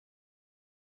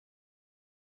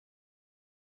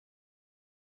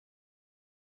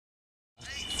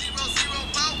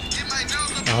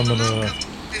I'm gonna.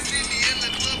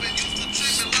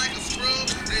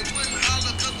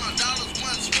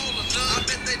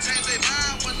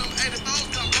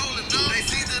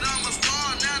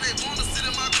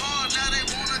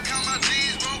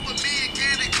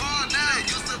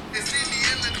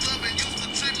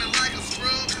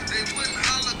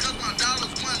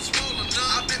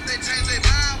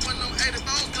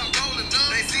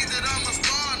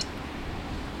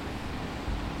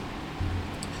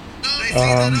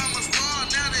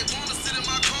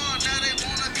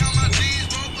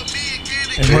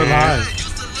 And we're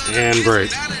live. And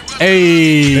break.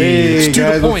 Hey It's to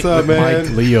guys, the point what's up, with man?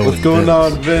 Mike, Leo, what's and going Vince.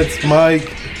 on, Vince, Mike?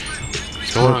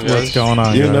 What's going on, guys? What's going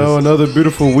on, You guys? know, another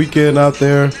beautiful weekend out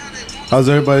there. How's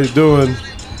everybody doing?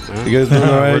 You guys doing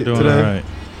all right We're doing today? all right.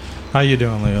 How you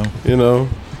doing, Leo? You know,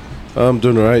 I'm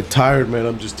doing all right. Tired, man.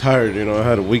 I'm just tired. You know, I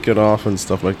had a weekend off and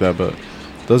stuff like that, but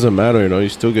it doesn't matter. You know, you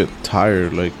still get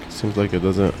tired. Like, it seems like it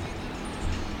doesn't.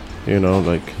 You know,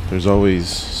 like there's always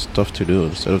stuff to do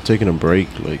instead of taking a break.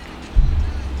 Like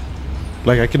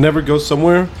I could never go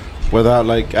somewhere without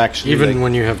like actually. Even like,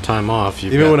 when you have time off,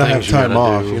 you've even got when I have things you time gotta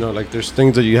off, do. you know, like there's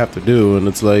things that you have to do, and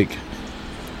it's like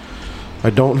I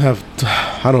don't have.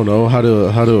 I don't know how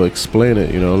to explain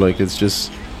it. You know, like it's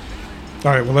just.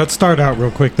 All right, well, let's start out real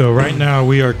quick, though. Right now,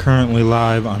 we are currently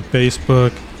live on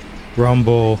Facebook,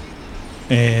 Rumble,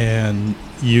 and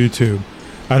YouTube.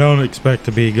 I don't expect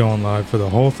to be going live for the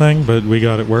whole thing, but we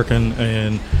got it working,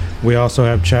 and we also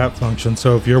have chat function.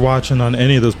 So if you're watching on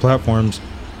any of those platforms,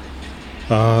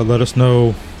 let us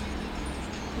know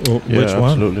which one.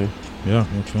 Absolutely. Yeah,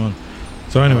 which one.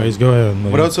 So anyways, go ahead.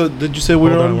 Leo. What else did you say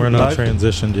Hold we're on, on? we're not live?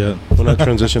 transitioned yet. We're not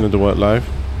transitioning into what, live?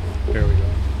 There we go.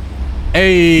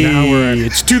 Hey, Now we're at-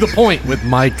 it's to the point with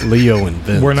Mike, Leo, and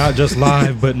Vince. We're not just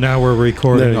live, but now we're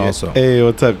recording There you also. go. Hey,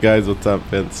 what's up, guys? What's up,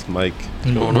 Vince, Mike?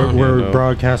 going We're, on? we're You know.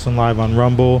 broadcasting live on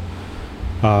Rumble,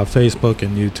 Facebook,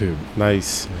 and YouTube.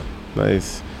 Nice.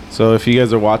 Nice. So if you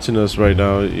guys are watching us right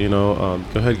now, you know,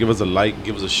 go ahead, give us a like,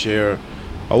 give us a share.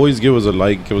 Always give us a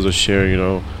like, give us a share, you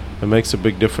know. It makes a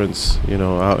big difference, you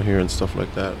know, out here and stuff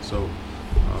like that. So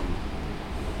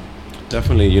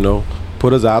definitely, you know,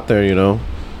 put us out there, you know.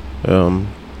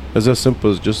 It's as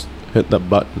simple as just hit that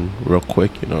button real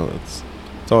quick, you know. That's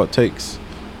all it takes.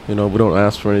 You know, we don't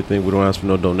ask for anything. We don't ask for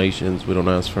no donations. We don't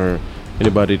ask for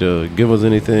anybody to give us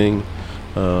anything.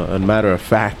 And matter of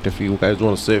fact, if you guys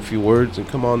want to say a few words and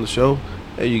come on the show,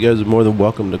 hey, you guys are more than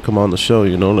welcome to come on the show.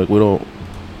 You know, like we don't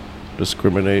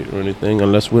discriminate or anything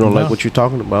unless we don't like what you're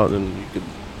talking about. Then you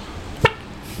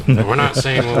could, We're not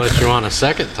saying we'll let you on a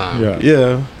second time.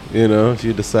 yeah, you know, if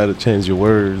you decide to change your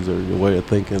words or your way of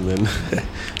thinking, then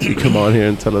you come on here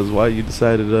and tell us why you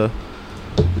decided to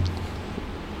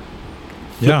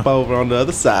flip over on the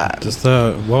other side. Just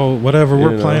well, whatever. You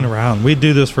We're know. playing around. We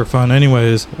do this for fun,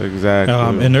 anyways. Exactly.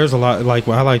 And there's a lot. Like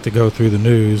I like to go through the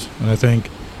news, and I think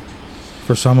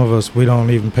for some of us, we don't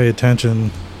even pay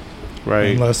attention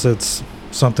right. unless it's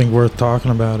something worth talking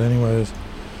about. Anyways,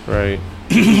 Right.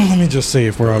 let me just see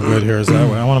if we're all good here. Is that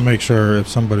way? I want to make sure if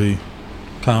somebody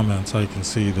comments, I can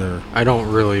see their. I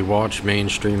don't really watch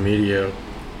mainstream media,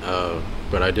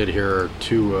 but I did hear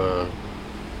two of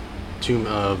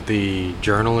the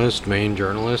main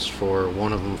journalists, for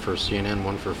one of them for CNN,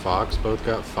 one for Fox, both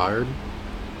got fired.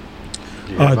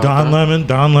 Do you hear about Don that?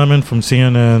 Don Lemon from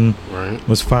CNN Right.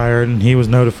 was fired, and he was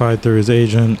notified through his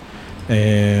agent.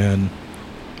 And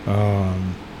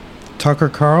Tucker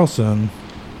Carlson.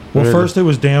 Well, Really? first it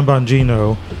was Dan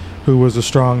Bongino, who was a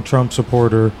strong Trump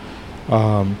supporter.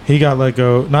 He got let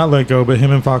go, not let go, but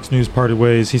him and Fox News parted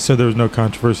ways. He said there was no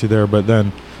controversy there, but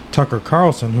then Tucker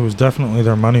Carlson, who was definitely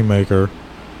their moneymaker,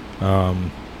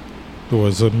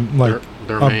 was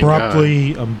Their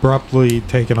main abruptly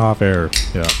taken off air.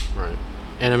 Yeah. Right.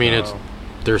 And I mean,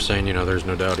 they're saying, you know, there's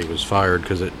no doubt he was fired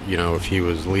because if he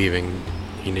was leaving,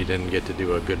 he didn't get to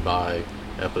do a goodbye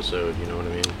episode. You know what I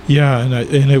mean? Yeah,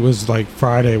 and it was like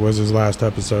Friday was his last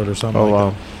episode or something. Oh, like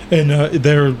wow. that. And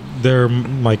their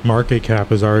like market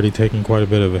cap is already taking quite a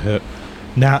bit of a hit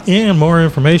now. And more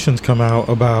information's come out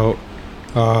about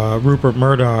Rupert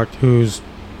Murdoch, it's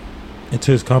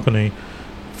his company,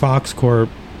 Fox Corp.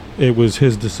 It was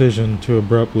his decision to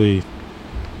abruptly,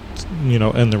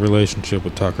 end the relationship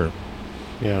with Tucker.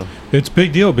 Yeah. It's a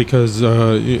big deal because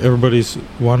everybody's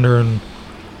wondering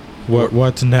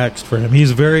what's next for him.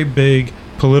 He's a very big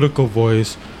political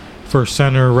voice for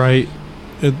center right,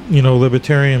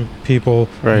 libertarian people.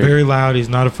 Right. Very loud. He's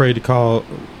not afraid to call,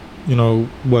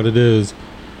 what it is.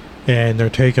 and they're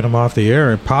taking him off the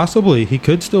air. And possibly he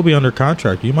could still be under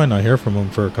contract. You might not hear from him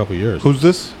for a couple years. Who's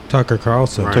this? Tucker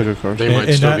Carlson. Right. Tucker Carlson. They might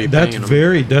And still be that's paying him.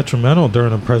 very detrimental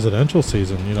during a presidential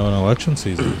season, an election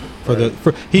season.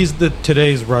 He's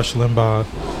today's Rush Limbaugh,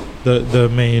 the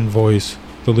main voice,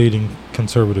 the leading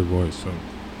conservative voice. So.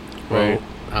 Right.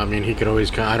 I mean, he could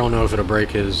always I don't know if it'll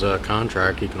break his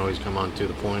contract. He can always come on To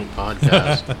The Point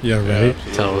podcast. Yeah, right.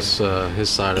 Tell us his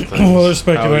side of things. Well, there's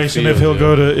speculation if he'll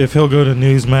go to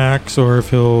Newsmax or if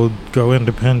he'll go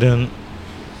independent.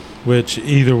 Which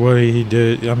either way he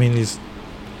did, I mean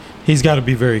he's got to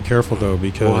be very careful though,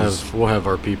 because we'll have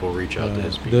our people reach out to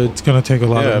his people. it's going to take a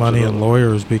lot of money and absolutely.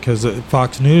 lawyers, because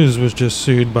Fox News was just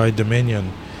sued by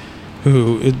Dominion,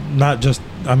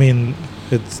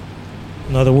 it's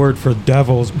another word for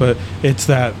devils, but it's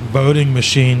that voting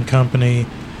machine company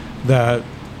that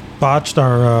botched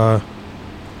our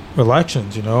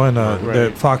elections, and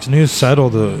that Fox News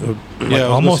settled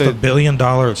almost $1 billion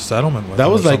settlement with That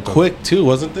them was or like something. quick too,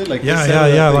 wasn't it? Like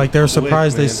Yeah. Like they're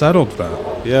surprised they settled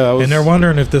that, and they're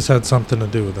wondering if this had something to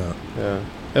do with that. Yeah,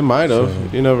 it might have. So-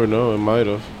 You never know. It might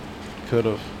have. Could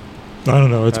have. I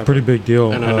don't know. It's a pretty big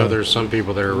deal. And I know there's some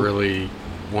people that are really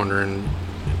wondering,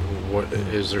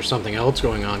 is there something else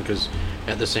going on? Because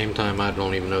at the same time, I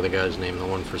don't even know the guy's name. The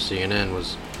one for CNN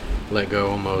was let go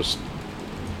almost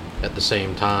at the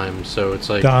same time. So it's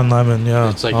like Don Lemon, yeah.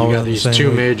 it's like all you in got the these same two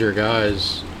week. major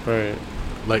guys Right.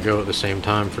 let go at the same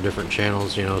time for different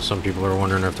channels. Some people are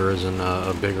wondering if there isn't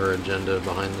a bigger agenda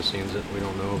behind the scenes that we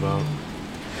don't know about.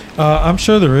 I'm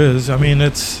sure there is. I mean,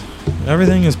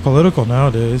 everything is political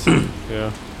nowadays.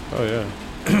 Yeah. Oh yeah.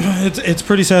 It's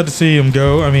pretty sad to see him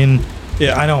go. I mean,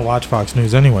 yeah, I don't watch Fox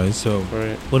News anyways, so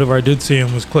Right. whatever I did see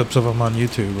him was clips of him on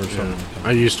YouTube or something. Yeah.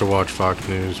 I used to watch Fox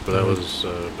News, but that was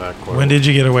back quite. When did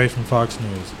you get away from Fox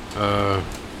News?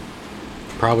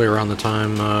 Probably around the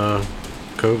time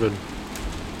COVID.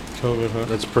 COVID, huh?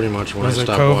 That's pretty much when Was I it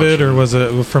stopped COVID watching. or was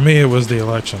it? For me, it was the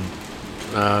election.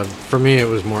 For me, it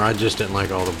was more. I just didn't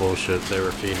like all the bullshit they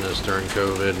were feeding us during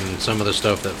COVID and some of the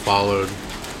stuff that followed.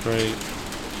 Right.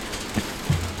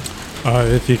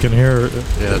 If you can hear,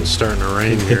 Yeah, it's starting to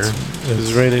rain here.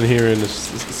 It's raining here in the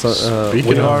Speaking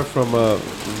we of- are from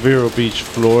Vero Beach,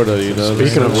 Florida.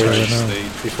 Speaking of That's which, right, I know.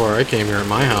 before I came here at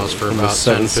my house for From the about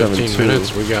 10, 15 772.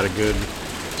 minutes, we got a good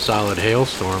solid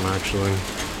hailstorm, actually.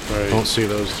 Right. Don't see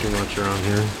those too much around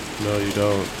here. No, you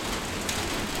don't.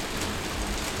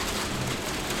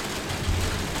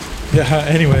 Yeah.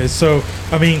 Anyway, so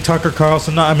I mean, Tucker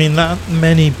Carlson. Not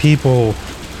many people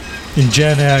in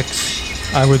Gen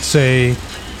X, I would say,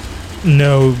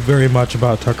 know very much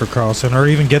about Tucker Carlson, or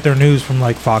even get their news from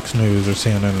like Fox News or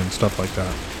CNN and stuff like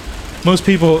that. Most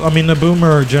people, the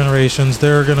boomer generations,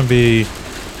 they're the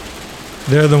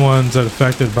ones that are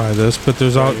affected by this. But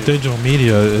there's all digital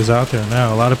media is out there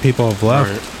now. A lot of people have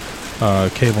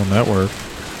left cable network.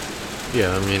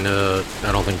 Yeah,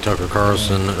 I don't think Tucker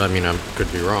Carlson, I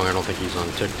could be wrong, I don't think he's on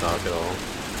TikTok at all.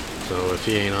 So if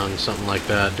he ain't on something like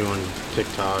that, doing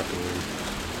TikTok,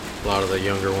 and a lot of the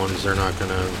younger ones, they're not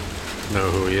going to know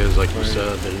who he is, like you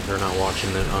said. They're not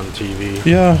watching it on TV,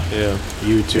 Yeah.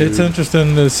 YouTube. It's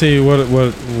interesting to see what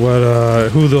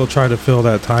who they'll try to fill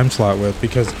that time slot with,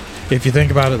 because if you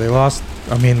think about it, they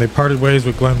parted ways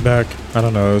with Glenn Beck. I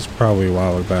don't know, it was probably a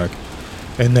while back.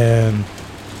 And then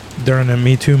during the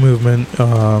Me Too movement,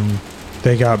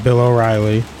 they got Bill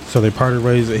O'Reilly, so they parted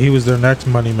ways. He was their next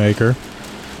moneymaker.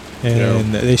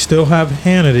 And they still have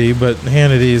Hannity, but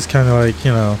Hannity is kind of like,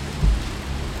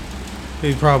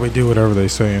 he'd probably do whatever they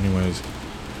say anyways.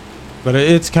 But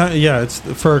it's kind of, it's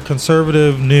for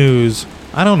conservative news.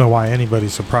 I don't know why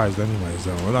anybody's surprised anyways,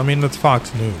 though. It's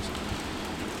Fox News.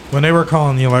 When they were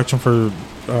calling the election for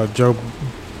Joe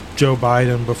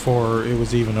Biden before it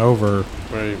was even over,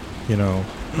 Right.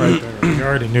 right there, we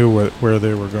already knew where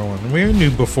they were going. We knew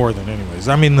before then anyways.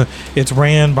 It's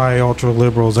ran by ultra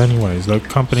liberals anyways. The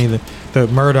company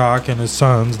that Murdoch and his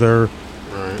sons, they're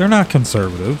not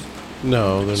conservatives.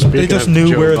 No, they're Speaking They just of knew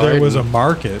Joe where there Biden. was a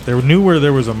market. They knew where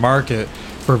there was a market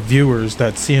for viewers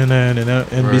that CNN and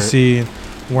NBC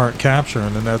weren't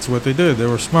capturing, and that's what they did. They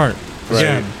were smart. Right.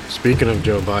 Again, Speaking of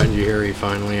Joe Biden, you hear he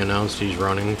finally announced he's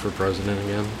running for president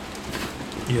again?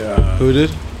 yeah. Who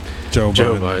did? Joe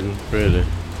Joe Biden. Biden. Really?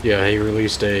 Yeah, he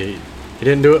released he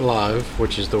didn't do it live,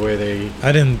 which is the way they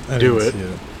I didn't Do it. see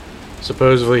it.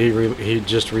 supposedly he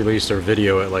just released their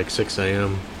video at like 6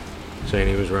 a.m. saying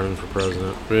he was running for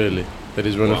president. Really? That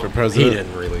he's running Well, for president? He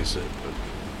didn't release it,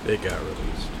 but it got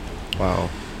released. Wow.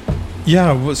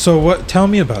 Yeah. So what? Tell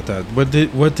me about that. What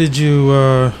did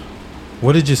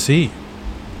you see?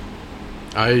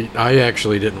 I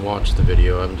actually didn't watch the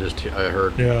video. I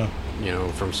heard Yeah.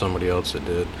 from somebody else that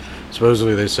did.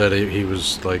 Supposedly they said he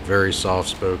was like very soft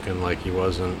spoken, like he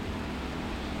wasn't,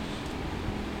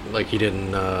 like he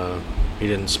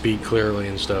didn't speak clearly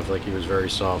and stuff, like he was very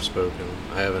soft spoken.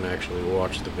 I haven't actually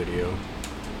watched the video.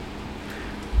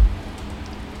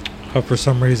 For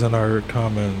some reason our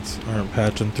comments aren't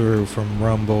patching through from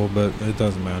Rumble, but it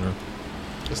doesn't matter.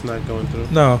 It's not going through.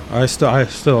 No, I still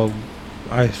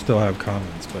have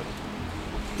comments, but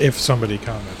if somebody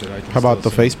commented, I can. How about the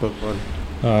still see Facebook one?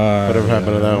 Whatever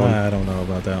happened to that one? I don't know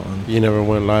about that one. You never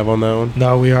went live on that one?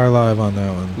 No, we are live on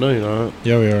that one. No, you're not.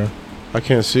 Yeah, we are. I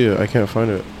can't see it. I can't find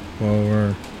it. Well,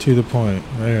 we're to the point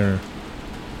right here.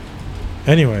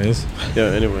 Anyways. Yeah,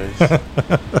 anyways.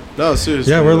 No,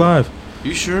 seriously. Yeah, we're live.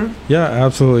 You sure? Yeah,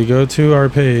 absolutely. Go to our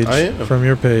page I am. from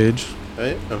your page.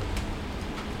 I am.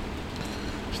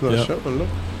 It's not Yep. showing, look.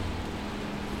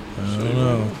 I don't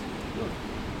know.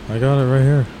 I got it right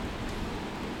here.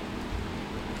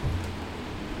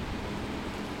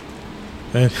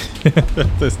 And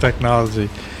this technology.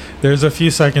 There's a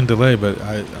few second delay, but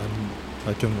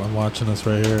I'm watching this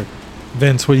right here.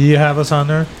 Vince, will you have us on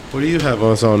there? What do you have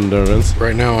us on there, Vince?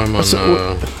 Right now I'm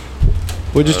on.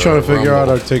 We're just trying to figure out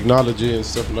Rumble. our technology and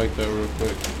stuff like that real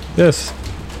quick. Yes.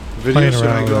 Videos, should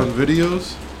I around go with on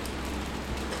videos?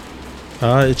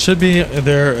 It should be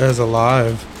there as a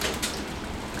live.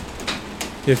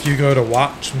 If you go to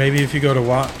watch, maybe if you go to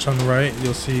watch on the right,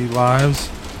 you'll see lives.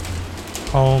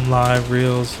 Home, live,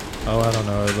 reels. Oh, I don't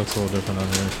know. It looks a little different on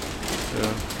here.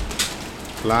 Yeah.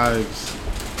 Lives.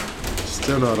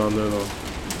 Still not on there though.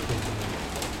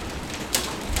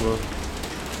 Well.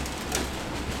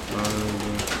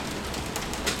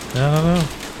 I don't know.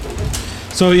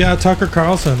 So yeah, Tucker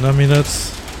Carlson. I mean,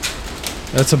 that's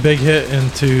a big hit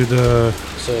into the.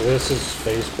 So this is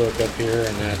Facebook up here,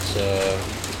 and that's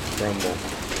Rumble.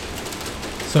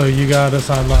 So you got us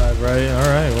on live, right? All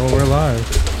right. Well, we're live.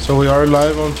 So we are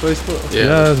live on Facebook?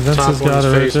 Yeah, Vince top has got one's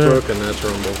it right there. Facebook, and that's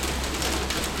Rumble.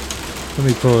 Let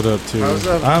me pull it up too. How's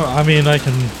that? I mean, I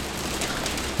can.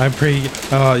 I'm pretty.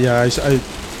 Yeah.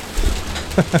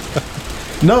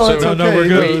 No, So- it's No, okay. no, we're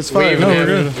good. It's fine. No, we're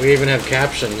good. We even have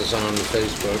captions on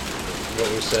Facebook. What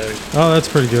we say. Oh, that's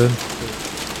pretty good.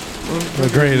 Well,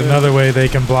 great. Another way they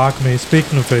can block me.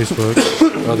 Speaking of Facebook,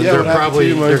 Well, Yeah, they're what happened to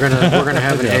you, Mike? we're gonna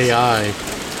have an Yes. AI.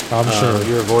 I'm sure.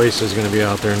 Your voice is gonna be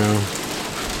out there now.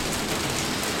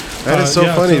 That is so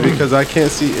yeah, funny so- because I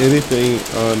can't see anything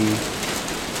on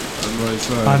my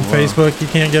side. On Wow. Facebook, you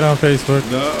can't get on Facebook.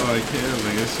 No, I can't.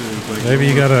 I guess it's like Maybe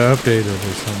you gotta update it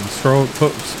or something. Scroll,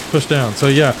 push down. So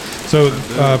yeah. So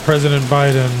President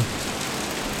Biden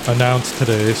announced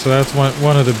today. So that's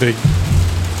one of the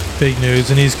big news,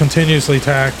 and he's continuously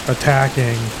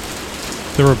attacking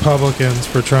the Republicans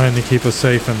for trying to keep us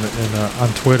safe on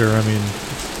Twitter. I mean,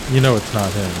 you know, it's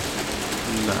not him.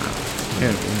 Nah,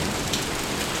 can't be.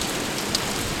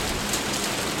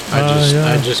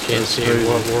 I just can't That's see crazy. in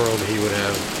what world he would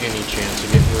have any chance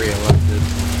of getting reelected.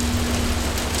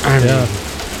 I mean, Yeah.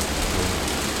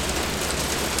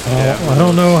 Yeah, I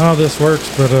don't know how this works,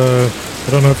 but I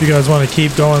don't know if you guys want to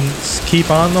keep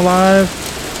on the live.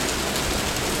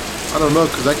 I don't know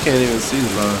because I can't even see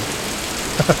the line.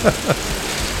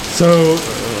 So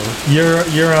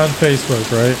you're on Facebook,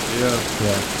 right? Yeah.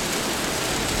 Yeah.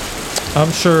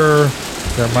 I'm sure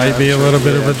there might be a I'm little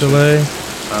sure- bit of yeah, a delay.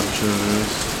 I'm sure it is.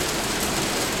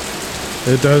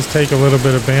 It does take a little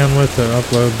bit of bandwidth to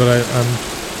upload, but I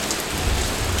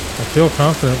feel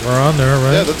confident we're on there,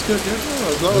 right? Yeah, that's good. Yeah, no,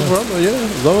 as long as we're on there. Yeah,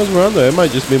 as long as we're on there. It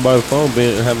might just be my phone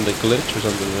having a glitch or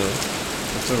something. You know.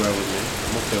 That's alright with me.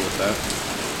 I'm okay with that.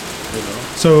 You know.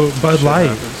 So Bud Shit Light,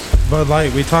 happens. Bud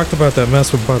Light. We talked about that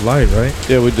mess with Bud Light, right?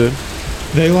 Yeah, we did.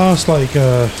 They lost quite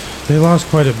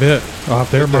a bit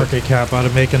off their Did they? market cap out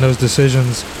of making those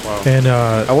decisions. Wow. And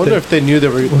I wonder if they knew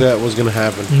that was gonna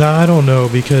happen. No, I don't know,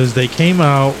 because they came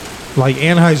out like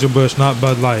Anheuser-Busch, not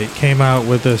Bud Light, came out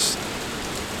with this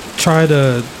try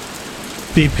to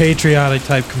be patriotic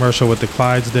type commercial with the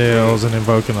Clydesdales and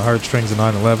invoking the heartstrings of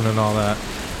 9/11 and all that,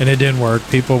 and it didn't work.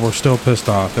 People were still pissed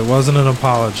off. It wasn't an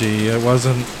apology. It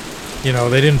wasn't, they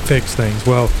didn't fix things.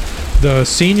 Well, the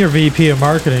senior VP of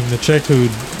marketing, the chick who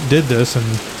did this and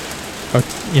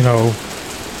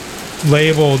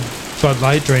labeled Bud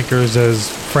Light drinkers as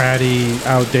fratty,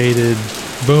 outdated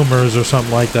boomers or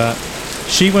something like that,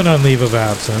 she went on leave of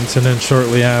absence, and then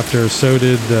shortly after, so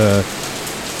did the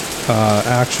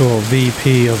actual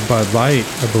VP of Bud Light,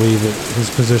 I believe his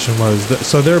position was.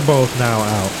 So they're both now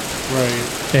out.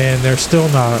 Right. And they're still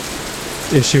not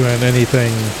issuing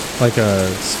anything like a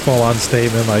full-on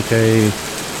statement like, hey,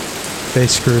 they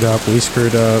screwed up, we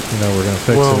screwed up, you know, we're going to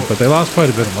fix it. But they lost quite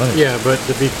a bit of money. Yeah, but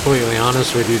to be completely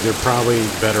honest with you, they're probably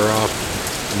better off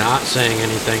not saying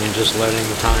anything and just letting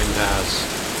time pass.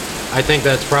 I think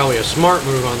that's probably a smart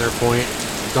move on their point.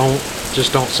 Don't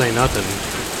say nothing.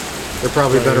 They're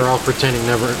probably better off pretending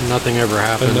nothing ever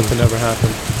happened. Nothing ever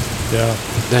happened. Yeah.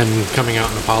 Than coming out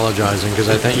and apologizing, because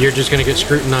I think you're just going to get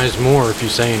scrutinized more if you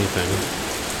say anything.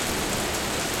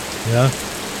 Yeah.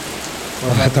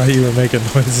 Well, I thought you were making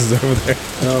noises over there.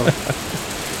 No.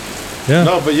 Yeah.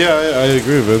 No, but yeah, I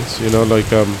agree, Vince. You know,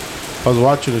 like I was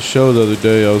watching a show the other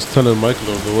day. I was telling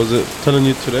Michael, was it telling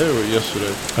you today or yesterday?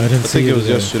 I think it was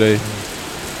yesterday.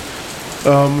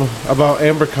 About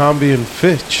Abercrombie and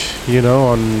Fitch, you know,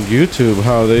 on YouTube,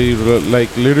 how they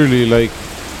like literally like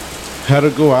had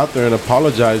to go out there and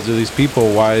apologize to these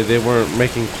people why they weren't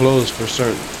making clothes for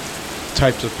certain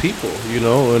types of people, you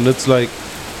know, and it's like,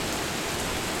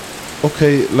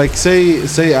 okay, like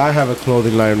say I have a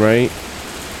clothing line, right?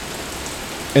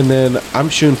 And then I'm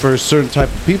shooting for a certain type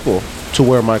of people to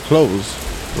wear my clothes,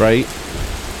 right?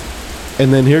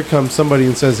 And then here comes somebody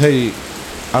and says, hey,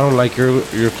 I don't like your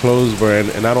clothes brand,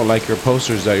 and I don't like your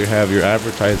posters that you have, your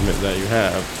advertisement that you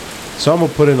have. So I'm going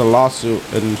to put in a lawsuit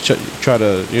and try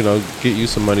to, you know, get you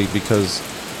some money because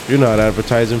you're not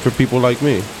advertising for people like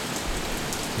me.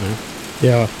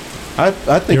 Yeah. I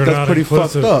think You're that's pretty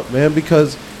inclusive. fucked up, man,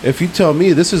 because if you tell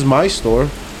me this is my store,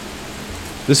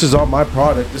 this is all my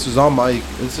product, this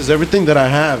is everything that I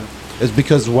have is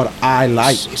because what I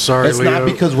like. Sorry, it's Leo. not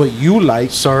because what you like.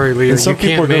 Sorry, Leo. And some You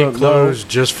people can't are make gonna clothes know.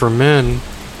 just for men.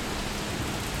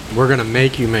 We're gonna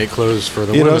make you make clothes for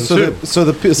the You know, women too. you You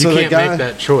the can't guy, make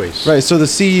that choice. right? So the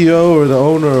CEO or the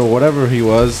owner or whatever he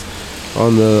was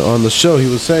on the show, he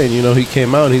was saying, you know, he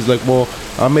came out and he's like, well,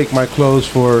 I make my clothes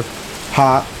for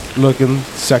hot looking,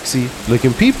 sexy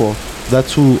looking people.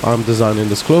 That's who I'm designing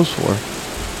this clothes for.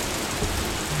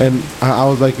 And I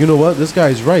was like, you know what? This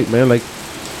guy's right, man. Like,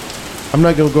 I'm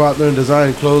not gonna go out there and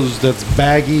design clothes that's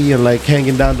baggy and like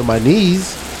hanging down to my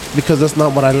knees because that's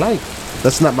not what I like.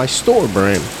 That's not my store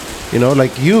brand. You know,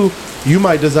 like you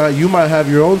might design, you might have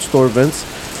your own store, Vince,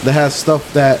 that has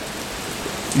stuff that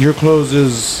your clothes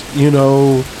is, you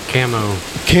know,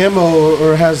 camo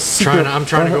or has secret, I'm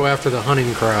trying to go after the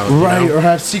hunting crowd, right? You know? Or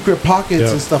have secret pockets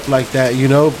Yeah. and stuff like that, you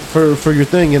know, for your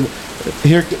thing. And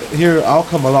here I'll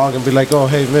come along and be like, oh,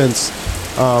 hey, Vince,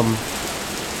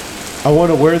 I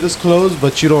want to wear this clothes,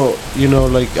 but you don't, you know,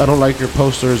 like I don't like your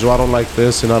posters, or I don't like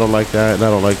this, and I don't like that, and I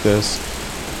don't like this.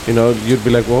 You know, you'd be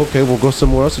like, well, okay, we'll go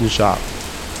somewhere else and shop,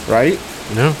 right?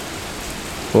 No.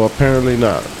 Well, apparently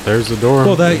not. There's the door.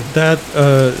 Well, that And that's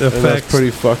affects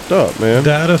pretty fucked up, man.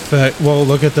 that effect. Well,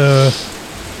 look at the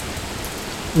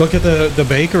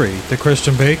bakery, the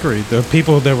Christian bakery. The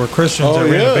people that were Christians Oh, that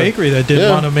ran yeah. a bakery that didn't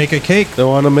Yeah. want to make a cake. They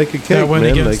want to make a cake, That went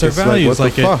man. against their it's values.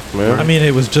 Like, what the fuck, man? I mean,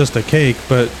 it was just a cake,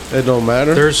 but It don't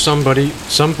matter. There's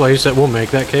someplace that will make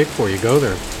that cake for you. Go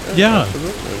there. yeah.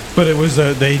 Absolutely. But it was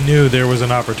they knew there was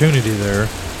an opportunity there,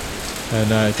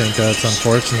 and I think that's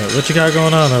unfortunate. What you got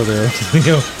going on over there?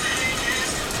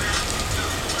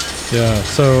 Yeah.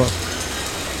 So,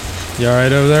 you all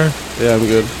right over there? Yeah, I'm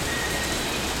good.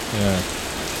 Yeah.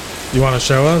 You want to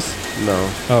show us? No.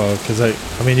 Oh, because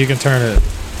I mean, you can turn it.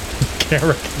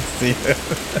 Camera can see it.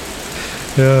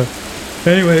 Yeah.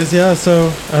 Anyways, yeah.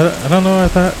 So I don't know. I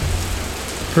thought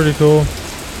pretty cool.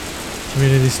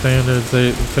 Community standards.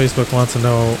 Facebook wants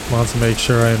to make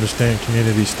sure I understand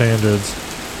community standards.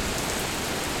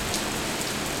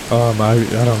 I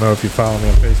don't know if you follow me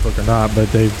on Facebook or not, but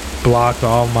they blocked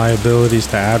all my abilities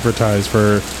to advertise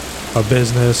for a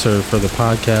business or for the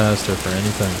podcast or for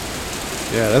anything.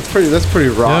 Yeah, that's pretty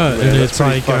rough, Yeah, man. and That's it's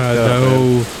pretty like fucked up,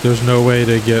 man. there's no way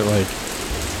to get like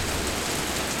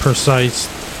precise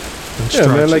Yeah,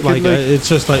 man,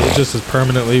 instructions. like, It's just is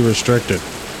permanently restricted.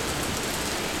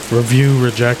 Review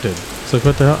rejected. It's like,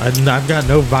 what the hell? I've got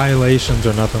no violations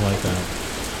or nothing like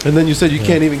that. And then you said you Yeah.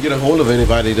 can't even get a hold of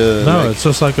anybody to. No, like, it's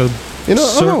just like a you know, I've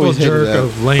circle always hated jerk that.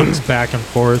 of links back and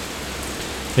forth.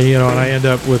 And, and I end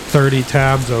up with 30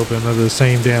 tabs open of the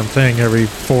same damn thing every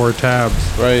 4 tabs.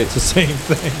 right. It's the same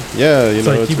thing. Yeah, you It's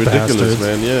know, like, it's you ridiculous, bastards.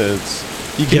 man. Yeah, it's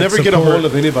you can Get never get a support. hold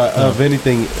of anybody No. of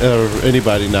anything or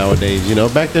anybody nowadays. You know,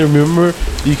 back then, remember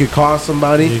you could call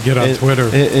somebody. You get on and, Twitter.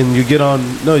 and you get on.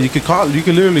 No, you could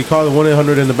literally call the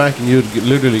 1-800 in the back, and you'd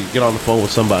literally get on the phone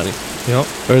with somebody. Yep.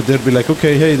 Or they'd be like,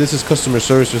 okay, hey, this is customer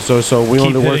service, and so we Keep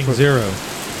only work hitting for 0.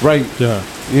 right. Yeah.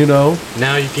 You know,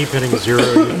 Now you keep hitting 0.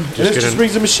 You and it just just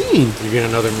brings a machine. you get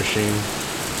another machine.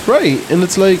 Right, and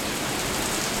it's like,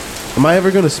 am I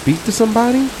ever gonna speak to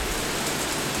somebody?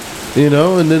 You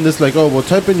know, and then it's like, oh, well,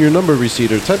 type in your number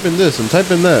receipt or type in this and type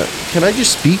in that. Can I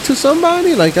just speak to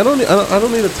somebody? Like, I don't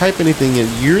need to type anything in.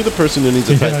 You're the person who needs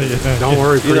to type it. Don't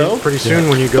worry. Pretty soon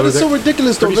when you go but it's there, so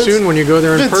ridiculous. pretty though, Vince. soon when you go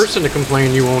there in Vince. person to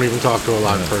complain, you won't even talk to a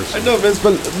live person. I know, Vince,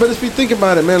 but if you think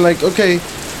about it, man, like, okay,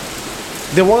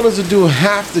 they want us to do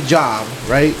half the job,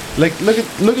 right? Like, look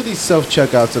at these self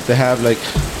checkouts that they have.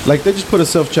 Like they just put a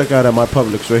self checkout at my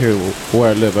Publix right here where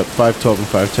I live at 512 and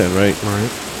 510, right?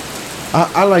 Right.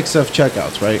 I like self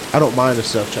checkouts, right? I don't mind the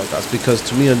self checkouts because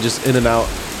to me, I'm just in and out.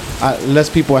 Less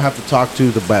people I have to talk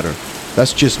to, the better.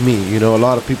 That's just me, you know. A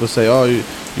lot of people say, "Oh,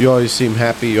 you always seem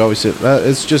happy. You always say,"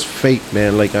 it's just fake,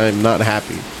 man. Like I'm not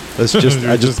happy. It's just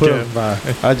I just getting by.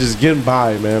 I just getting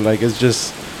by, man. Like it's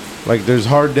just like there's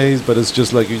hard days, but it's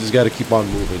just like you just got to keep on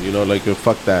moving, you know. Like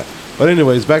fuck that. But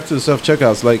anyways, back to the self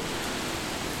checkouts. Like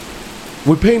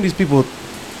we're paying these people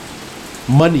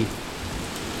money.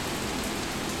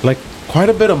 Like quite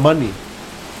a bit of money.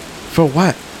 For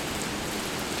what?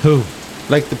 Who?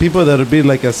 Like the people that would be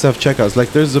like at self checkouts.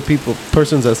 Like there's the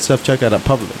persons at self checkout at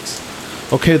Publix.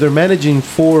 Okay, they're managing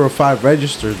 4 or 5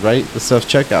 registers, right? The self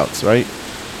checkouts, right?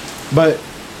 But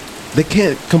they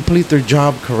can't complete their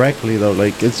job correctly though.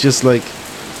 Like it's just like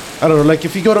I don't know. Like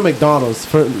if you go to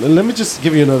McDonald's, let me just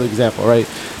give you another example, right?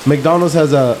 McDonald's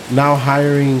has a now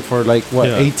hiring for like what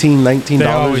 $18, $19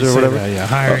 or whatever. That,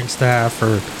 hiring staff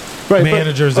or right,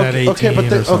 managers at 18 okay, but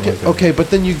then, or something like that. Okay, but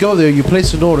then you go there, you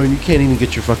place an order, and you can't even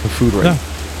get your fucking food right. No.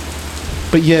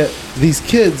 But yet these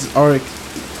kids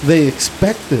they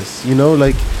expect this, you know.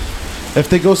 Like if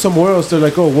they go somewhere else, they're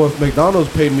like, oh, well, if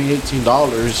McDonald's paid me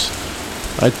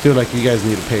 $18, I feel like you guys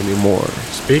need to pay me more.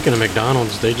 Speaking of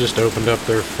McDonald's, they just opened up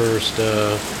their first,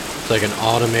 it's like an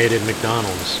automated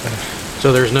McDonald's.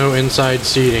 So there's no inside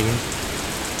seating.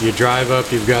 You drive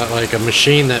up, you've got like a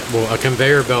machine a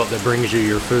conveyor belt that brings you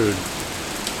your food.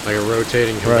 Like a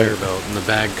rotating conveyor belt, and the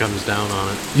bag comes down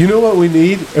on it. You know what we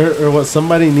need, or what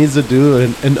somebody needs to do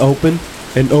and open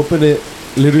it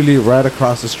literally right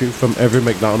across the street from every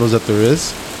McDonald's that there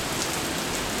is?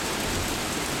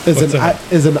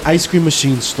 Is an ice cream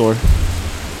machine store.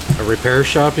 A repair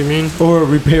shop, you mean? Or a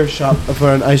repair shop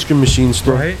for an ice cream machine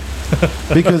store. Right?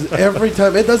 Because every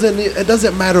time it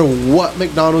doesn't matter what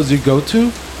McDonald's you go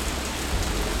to,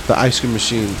 the ice cream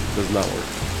machine does not work.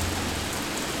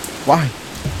 Why?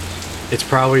 It's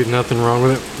probably nothing wrong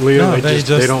with it, Leo. No, they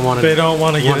don't want to. They don't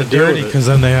want to get it dirty because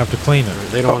then they have to clean it.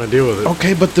 They don't want to deal with it.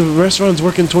 Okay, but the restaurant's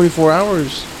working 24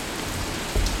 hours.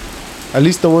 At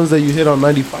least the ones that you hit on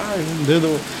 95, they're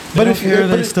the. But if here,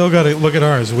 they still got to look at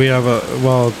ours. We have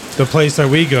the place that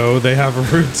we go, they have a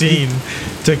routine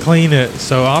to clean it.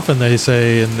 So often they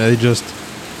say, and they just,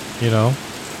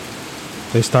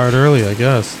 they start early, I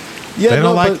guess. Yeah, they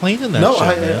don't like cleaning that. No, shit,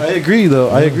 I agree though.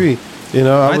 I agree. I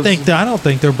don't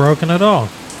think they're broken at all.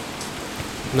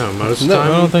 No, most of the time.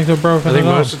 I don't think they're broken at all. I think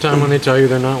most of the time when they tell you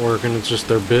they're not working, it's just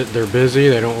they're busy.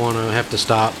 They don't want to have to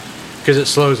stop because it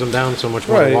slows them down so much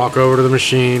more to walk over to the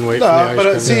machine, wait for the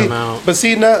ice cream to come out. But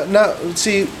see,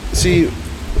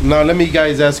 now let me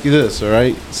guys ask you this, all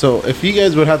right? So if you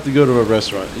guys would have to go to a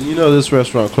restaurant, and this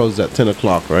restaurant closes at 10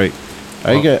 o'clock, right?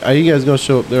 Are you guys going to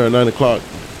show up there at 9 o'clock?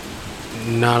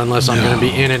 Not unless I'm going to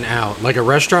be in and out. Like a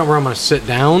restaurant where I'm going to sit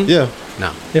down? Yeah.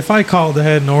 No. If I called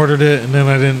ahead and ordered it and then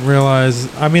I didn't realize,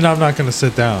 I'm not going to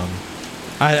sit down.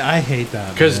 I hate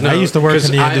that. Because I used to work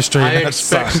in the industry. I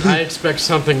expect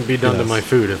something to be done to my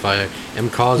food if I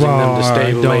am causing them to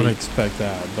stay late. I don't expect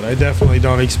that, but I definitely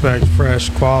don't expect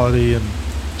fresh quality and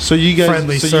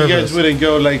friendly service. You guys wouldn't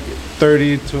go like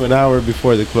 30 to an hour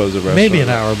before they close the restaurant? Maybe an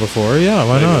hour before. Yeah,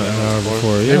 why not? An hour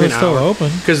before. Yeah, maybe it's still open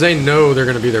because they know they're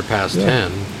going to be there past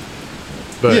 10.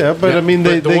 But I mean,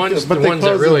 the ones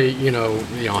that really,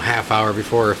 half hour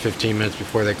before or 15 minutes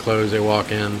before they close, they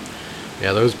walk in.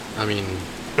 Yeah, those. I mean,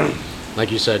 like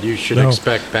you said, you should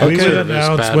expect bad service. We would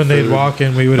announce when they'd walk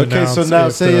in. We would announce. Okay, so now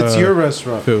say it's your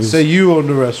restaurant. Say you own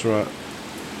the restaurant,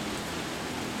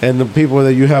 and the people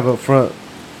that you have up front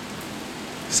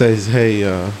says, "Hey,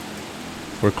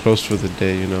 we're closed for the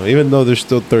day." Even though there's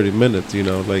still 30 minutes.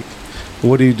 Like.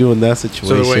 What do you do in that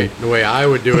situation? So the way I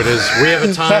would do it is we have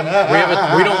a time.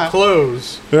 We don't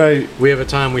close. Right. We have a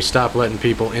time we stop letting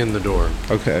people in the door.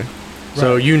 Okay.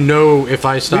 So if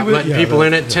I stop letting people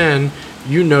in at 10,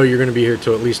 you're going to be here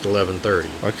till at least 11:30.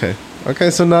 Okay.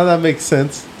 Okay. So now that makes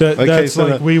sense. That's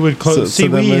like we would close.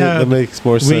 That makes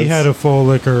more sense. We had a full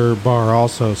liquor bar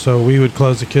also, so we would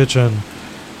close the kitchen.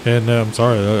 And I'm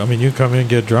sorry. I mean, you come in and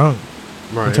get drunk.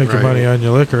 Right. We'll take your money on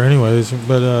your liquor, anyways.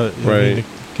 But right.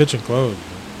 Kitchen closed.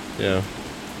 Yeah.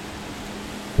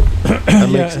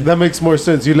 That makes more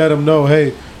sense. You let them know,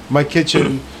 hey, my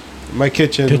kitchen My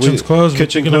kitchen's closed.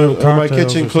 Kitchen You can have my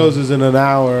cocktails kitchen or closes in an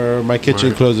hour. My kitchen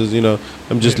Right. closes.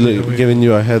 I'm just Yeah, we- giving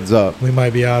you a heads up. we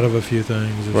might be out of a few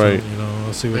things. Or Right. something,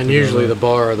 I'll see what. And they usually go the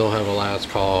bar, they'll have a last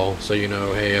call, so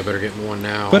hey, I better get one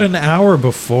now. But an hour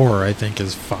before, I think,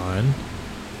 is fine.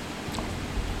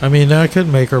 I mean, that could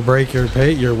make or break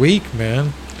your week,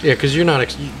 man. yeah, because you don't Yeah,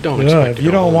 expect if to you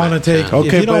go don't home wanna at take- 10. If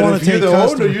Okay, you don't but wanna if you're take the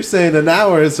custom- owner, you're saying an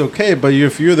hour is okay. But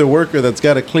if you're the worker that's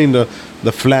got to clean the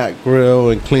flat grill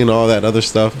and clean all that other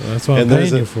stuff, That's what I'm there's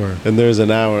paying you for. and there's an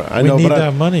hour. I We know, need but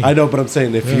that money. I know, but I'm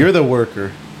saying if Yeah. you're the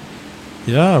worker,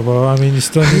 Yeah, well, I mean, you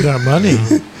still need that money.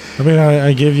 I mean,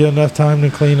 I give you enough time to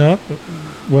clean up,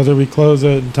 whether we close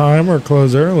at time or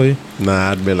close early.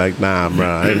 I'd be like, nah, bro,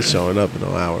 I ain't showing up in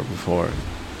an hour before.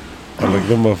 I'm like,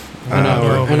 them An know,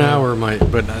 hour, an man. hour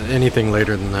might, but anything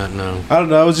later than that, no. I don't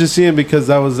know. I was just seeing because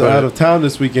I was But- out of town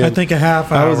this weekend. I think a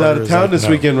half hour. I was out of is town like, this no.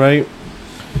 weekend, right?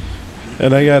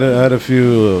 And I had a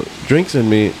few drinks in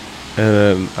me, and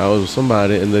then I was with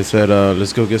somebody, and they said,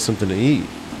 "Let's go get something to eat."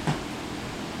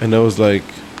 And it was like,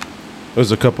 it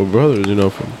was a couple brothers,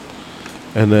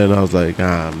 and then I was like,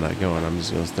 I'm not going. I'm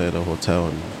just gonna stay at a hotel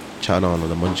and chow down on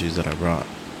the munchies that I brought.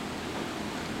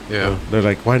 Yeah. They're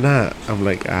like, why not? I'm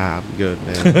like, I'm good,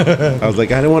 man. I was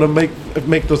like, I didn't want to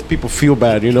make those people feel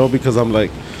bad, because I'm like,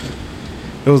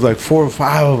 it was like 4 or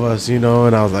 5 of us, and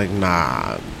I was like,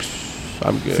 nah,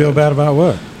 I'm good. Feel bad about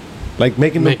what? Like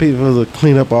making the people to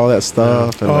clean up all that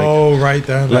stuff. And Right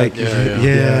then. like,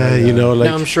 Yeah. like.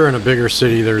 Now, I'm sure in a bigger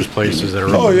city, there's places that are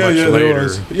Oh open yeah, much yeah, later. there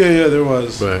was. Yeah, there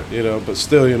was. But- but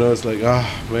still, it's like,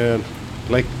 man,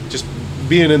 like just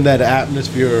being in that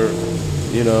atmosphere,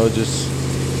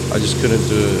 I just couldn't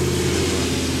do it.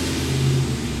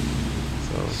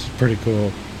 So It's pretty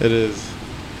cool. it is.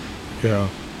 Yeah.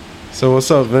 So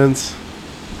what's up, Vince?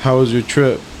 How was your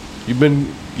trip? You've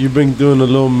been doing a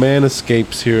little man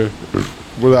escapes here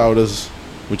without us,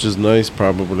 which is nice,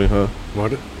 probably, huh?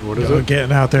 What is it?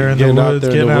 Getting out there in Getting the out woods,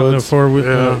 there in getting the out in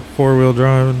the woods. four-wheel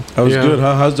driving. That was Yeah. good.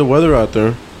 How's the weather out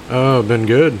there? Oh, been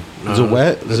good. Is it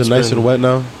wet? Is it's it nice been- and wet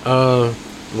now?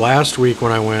 Last week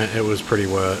when I went, it was pretty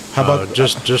wet. How about-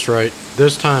 just right?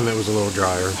 This time it was a little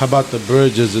drier. How about the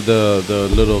bridge? Is it the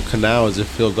little canal? Is it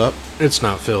filled up? It's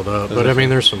not filled up, Is but it I mean,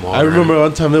 there's some water. I remember in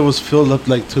one time it was filled up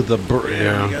like to the bridge.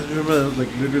 Yeah. You guys remember? It was like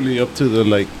literally up to the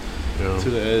it, to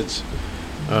the edge.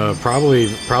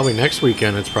 Probably next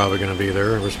weekend it's probably going to be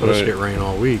there. We're supposed to Right. get rain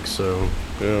all week, so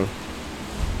Yeah.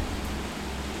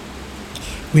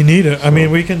 We need it. I mean,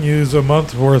 we can use a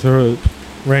month's worth of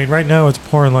rain. Right now, it's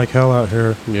pouring like hell out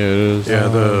here. Yeah, it is. yeah,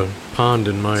 the pond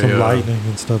in my Some lightning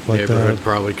and stuff like neighborhood that.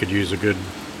 probably could use a good.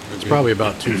 It's probably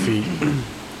about 2 feet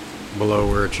below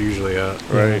where it's usually at.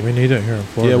 Right. Yeah, we need it here in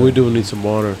Florida. Yeah, we do need some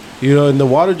water. And the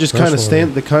water just Fresh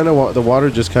kind of water. the water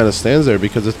just kind of stands there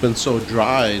because it's been so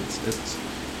dry.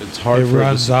 It's hard It for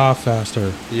runs off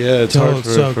faster. Yeah, it's Until hard it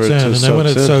for soaks it in, to and then when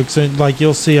it soaks in, like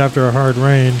you'll see after a hard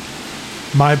rain,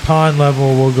 my pond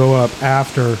level will go up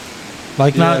after,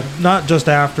 like Yeah. not just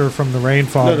after from the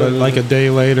rainfall, No, no, but no, like no. a day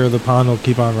later, the pond will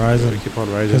keep on rising keep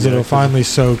on rising because it'll finally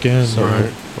soak in.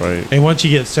 Right. Right. And once you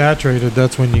get saturated,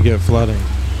 that's when you get flooding.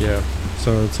 Yeah.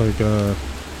 So it's like a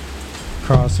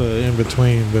cross in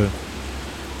between. But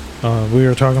we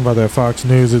were talking about that Fox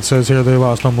News. It says here they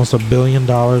lost almost $1 billion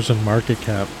in market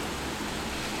cap.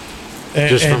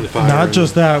 Just from fire not and-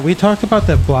 just that. We talked about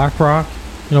that BlackRock.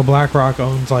 BlackRock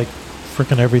owns like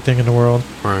freaking everything in the world.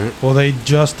 Right. Well, they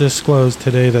just disclosed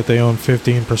today that they own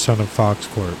 15% of Fox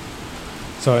Corp.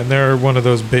 So, and they're one of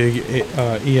those big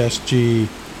ESG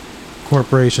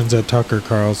corporations that Tucker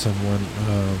Carlson wouldn't,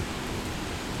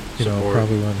 Support.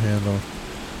 probably wouldn't handle.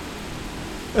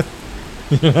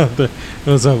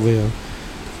 What's up, Leo?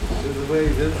 There's a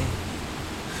wave, isn't it?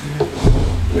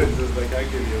 It's like I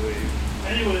give you a wave.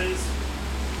 Anyways.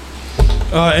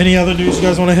 Any other news you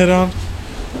guys want to hit on?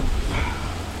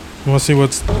 You want to see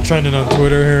what's trending on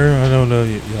Twitter here? I don't know.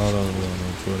 Y'all don't really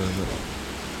know Twitter.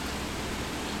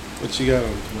 What you got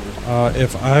on Twitter?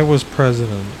 If I was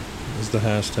president is the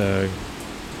hashtag.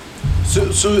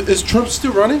 So is Trump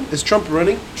still running? Is Trump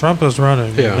running? Trump is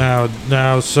running. Yeah.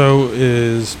 Now so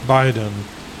is Biden.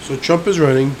 So Trump is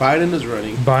running. Biden is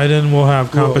running. Biden will have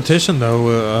Who else? competition,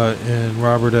 though, in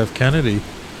Robert F. Kennedy.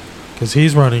 Because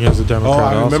he's running as a Oh,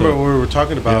 Democrat I remember also. what we were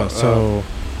talking Yeah, about. so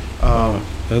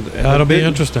that'll be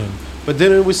interesting. But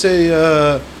didn't we say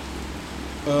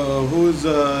who is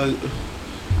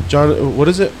John? What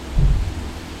is it?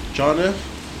 John F.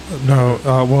 No,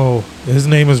 well, his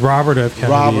name is Robert F.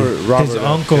 Kennedy. Robert his F.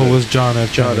 uncle Kennedy. was John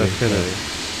F. John Kennedy. F.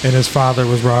 Kennedy. And his father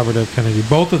was Robert F. Kennedy.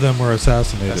 Both of them were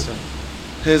assassinated. That's it.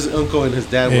 His uncle and his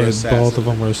dad were And assassinated. both of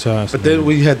them were assassinated. But then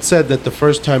we had said that the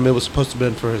first time it was supposed to have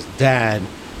been for his dad,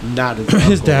 not his His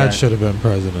uncle, dad right? should have been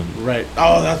president. Right.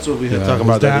 Oh, that's what we had Yeah, talking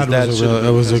his about. That dad his was dad a, should have it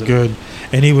been was a president.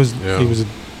 good, and he was Yeah.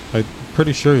 I'm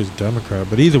pretty sure he's a Democrat,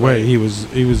 but either way, Right. he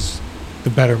was the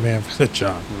better man for the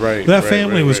job. Right. That right,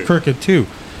 family right, was right. crooked too,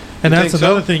 and You that's think so?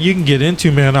 another thing you can get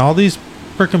into, man. All these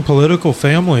freaking political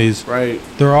families, Right.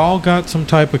 they're all got some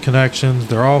type of connections.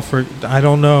 They're all I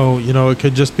don't know, it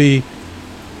could just be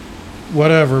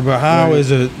whatever. But how Right. is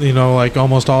it, like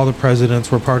almost all the presidents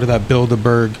were part of that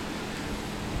Bilderberg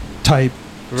type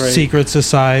Right. secret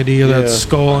society or that Yeah.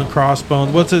 skull and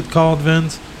crossbones. What's it called,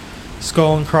 Vince?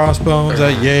 Skull and crossbones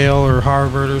at Yale or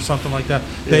Harvard or something like that.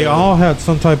 They Yeah. all had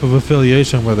some type of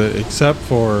affiliation with it, except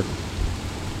for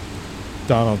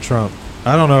Donald Trump.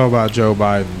 I don't know about Joe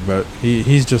Biden, but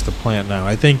he's just a plant now.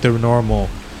 I think the normal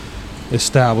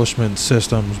establishment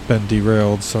system's been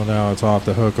derailed, so now it's off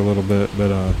the hook a little bit.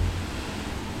 But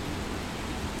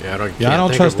Yeah, I don't. Yeah, I can't don't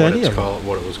think trust of what any it's of them. called.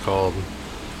 What it was called.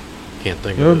 Can't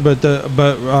think yeah, of it.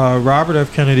 but Robert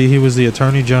F. Kennedy, he was the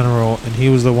Attorney General, and he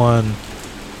was the one.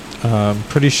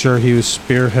 Pretty sure he was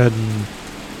spearheading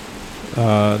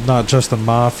not just the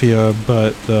mafia,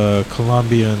 but the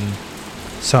Colombian,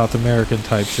 South American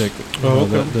type chick.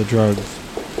 The drugs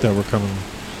that were coming.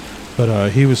 But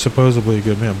he was supposedly a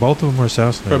good man. Both of them were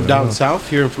assassinated. From I down don't south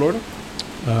here in Florida.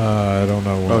 know. I don't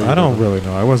know. Oh, you I don't don't really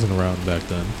know. I wasn't around back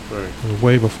then. Right. It was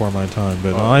way before my time.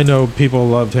 But Oh. I know people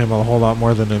loved him a whole lot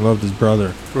more than they loved his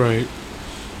brother. Right.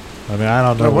 I mean, I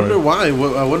don't know. I wonder what-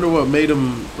 why. I wonder what made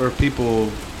him or people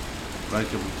like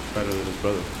him better than his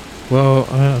brother. Well,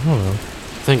 I don't know.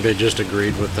 I think they just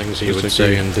agreed with things he Just would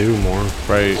say agreed. and do more.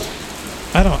 Right.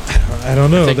 I don't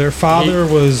know. think Their father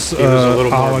was, he was a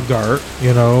little more- oligarch,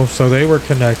 so they were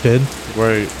connected.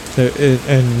 Right.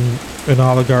 And an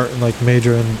oligarch in like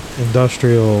major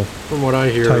industrial From what I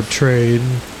hear, type trade.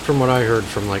 from what I heard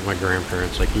from like my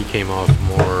grandparents, like he came off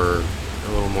a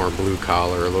little more blue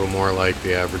collar, a little more like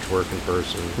the average working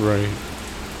person Right.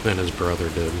 than his brother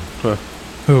did.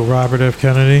 Who? Robert F.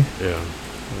 Kennedy. Yeah,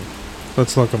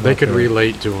 Let's look him they up could here.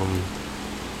 relate to him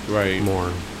Right. more.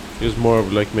 He was more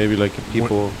of like maybe like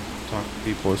people talk to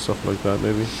people and stuff like that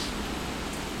maybe.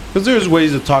 Because there's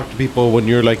ways to talk to people when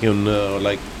you're like in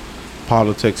like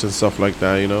politics and stuff like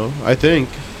that. I think.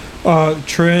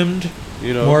 Trimmed,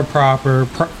 more proper.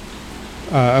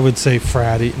 I would say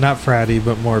fratty, not fratty,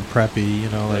 but more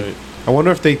preppy. Right. I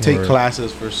wonder if they take Or-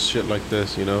 classes for shit like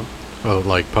this. Oh,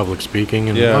 like public speaking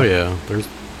and Yeah. oh yeah,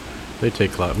 they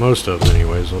take most of them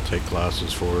anyways. They'll take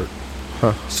classes for it.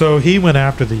 So he went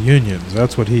after the unions.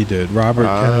 That's what he did. Robert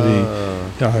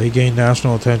Kennedy. He gained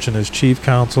national attention as chief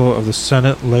counsel of the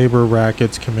Senate Labor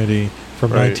Rackets Committee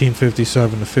from Right.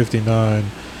 1957 to 59,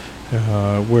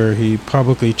 where he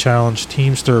publicly challenged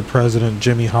Teamster President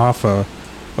Jimmy Hoffa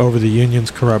over the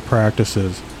union's corrupt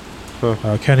practices.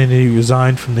 Kennedy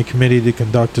resigned from the committee to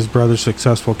conduct his brother's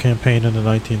successful campaign in the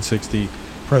 1960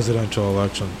 presidential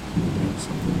election.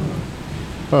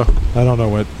 I don't know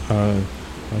what...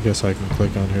 I guess I can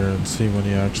click on here and see when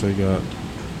he actually got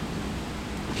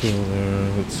killed there.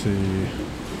 Let's see.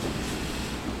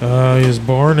 He was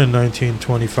born in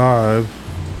 1925.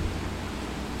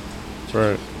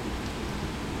 Right.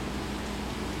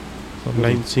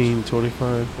 Somebody-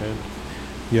 1925. Man.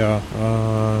 Yeah,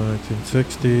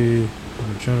 1960,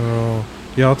 Attorney General.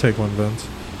 Yeah, I'll take one, Vince.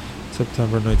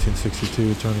 September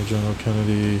 1962, Attorney General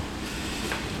Kennedy.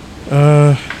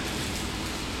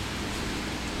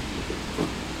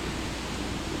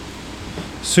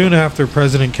 Soon after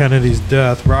President Kennedy's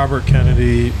death, Robert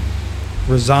Kennedy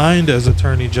resigned as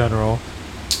Attorney General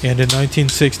and in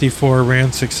 1964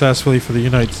 ran successfully for the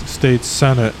United States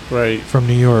Senate Right. from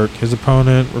New York. His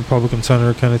opponent, Republican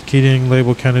Senator Kenneth Keating,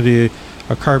 labeled Kennedy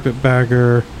a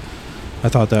carpetbagger. I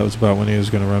thought that was about when he was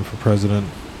going to run for president.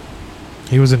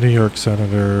 He was a New York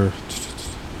senator.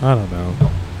 I don't know.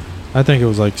 I think it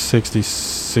was like 60,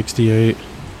 68.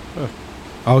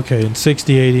 Okay, in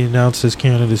 68 he announced his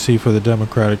candidacy for the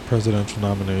Democratic presidential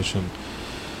nomination.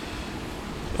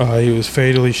 He was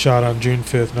fatally shot on June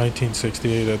 5th,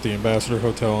 1968 at the Ambassador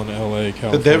Hotel in L.A.,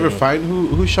 California. Did they ever find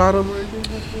who shot him or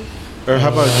anything? Or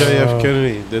how about J.F.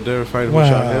 Kennedy? Did they ever find who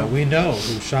shot Well, him? we know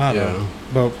who shot Yeah. him,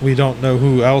 but we don't know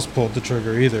who else pulled the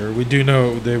trigger either. We do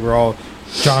know they were all...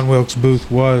 John Wilkes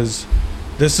Booth was...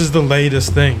 This is the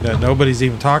latest thing that nobody's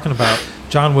even talking about.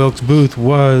 John Wilkes Booth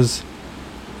was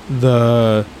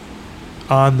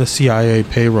on the CIA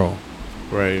payroll.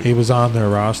 Right. He was on their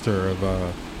roster of...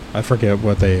 I forget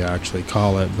what they actually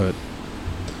call it, but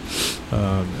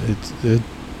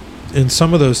in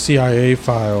some of those CIA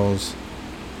files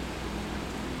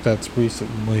that's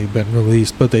recently been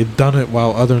released, but they've done it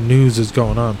while other news is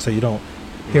going on, so you don't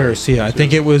hear or see it. I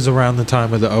think it was around the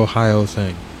time of the Ohio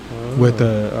thing. with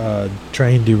the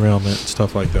train derailment and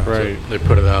stuff like that. Right. They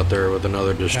put it out there with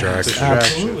another distraction.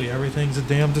 Absolutely, everything's a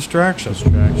damn distraction.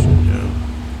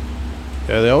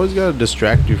 Yeah, they always gotta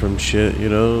distract you from shit. You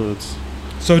know, it's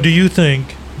So, do you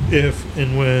think if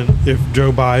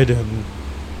Joe Biden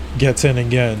gets in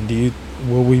again,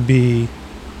 will we be,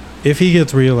 if he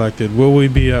gets reelected, will we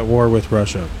be at war with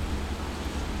Russia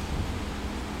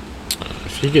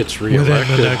If he gets within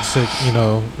reelected, the next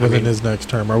within his next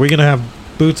term? Are we going to have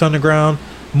boots on the ground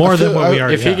more than what we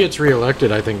already if he have? gets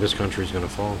reelected, I think this country's going to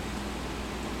fall.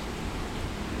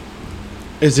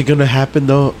 Is it gonna happen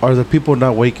though? Are the people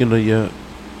not waking up yet?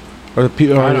 Are the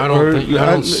people? I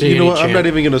don't see You know any what? I'm not chance.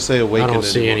 even gonna say awakening. I don't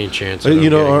see anymore. any chance. Of him You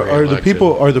know, getting are the reelected.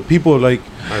 people? Are the people like?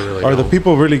 I really Are the don't.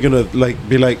 people really gonna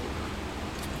be like?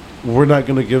 We're not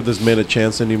gonna give this man a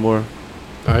chance anymore.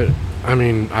 I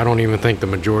mean, I don't even think the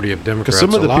majority of Democrats. Because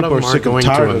some of the a lot people of are them sick and going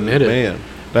tired to of admit this it. man.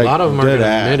 Like, A lot of them are going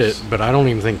dead to admit ass. it, but I don't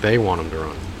even think they want him to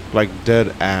run. Like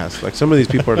dead ass. Like some of these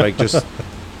people are like just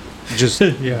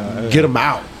Yeah, get him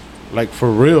out. Like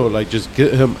for real. Like just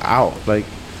get him out. Like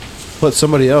put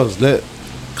somebody else. Let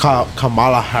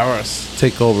Kamala Harris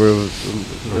take over.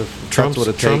 If that's what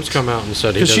it Trump's takes. come out and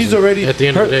said he Because doesn't. she's already. At the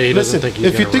end of the day, he doesn't think he's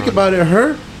if you gonna think run. about it,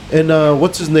 her and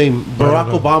what's his name, Barack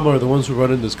know. Obama are the ones who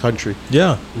run in this country.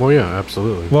 yeah. Well, yeah,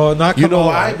 absolutely. Well, not You Kamala. know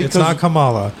why? It's Because- not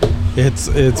Kamala. It's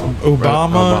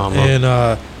Obama, Obama.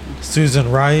 and Susan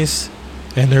Rice,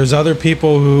 and there's other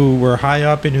people who were high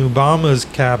up in Obama's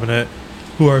cabinet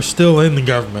who are still in the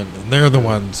government, and they're the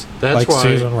ones That's like why.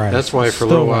 Susan Rice. That's why for a Still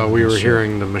little while running we this were shit.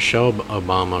 hearing the Michelle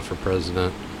Obama for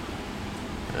president.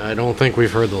 I don't think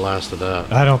we've heard the last of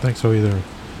that. I don't think so either.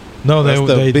 No, That's the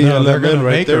they're BLM going to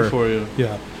right make there her. for you.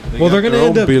 Yeah. Well, they're got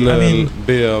going to their end own up. I mean,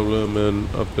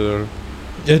 BLM up there.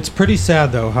 it's pretty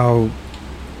sad though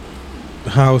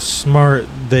how smart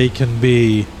they can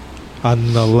be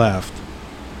on the left,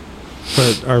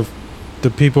 but the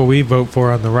people we vote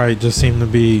for on the right just seem to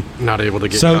be Not able to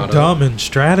get so caught dumb up. in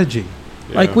strategy.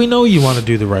 Yeah. Like we know you want to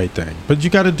do the right thing, but you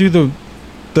got to do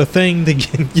the thing to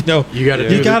get, You got to. Yeah.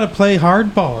 you got to play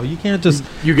hardball. You can't just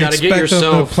You got to get expect them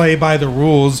yourself. to play by the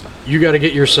rules. You got to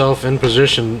get yourself in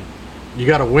position. You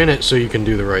got to win it so you can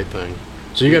do the right thing.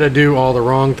 So you got to do all the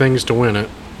wrong things to win it.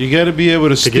 You got to be able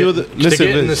to steal to the. get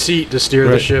in the seat to steer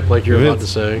the Right. ship, like you're about to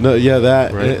say. No, yeah,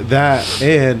 that Right. that,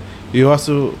 and you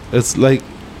also, it's like,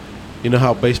 you know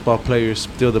how baseball players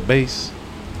steal the base.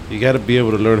 You got to be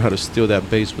able to learn how to steal that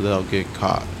base without getting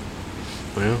caught.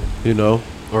 Yeah. You know.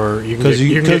 Or you can 'Cause get, you-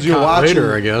 you can 'cause get you're caught watching-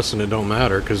 later, I guess, and it don't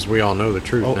matter because we all know the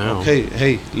truth Oh, now. okay,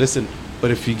 hey, listen. But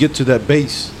if you get to that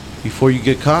base before you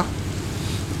get caught,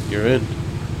 you're in.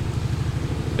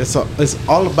 It's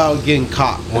all about getting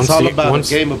caught. Once it's all the- about once-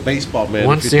 a game of baseball, man.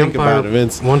 Once if the you think umpire, about it,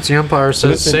 Vince. once the umpire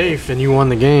says Listen. safe and you won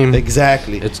the game,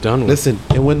 Exactly. it's done with. Listen,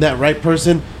 and when that right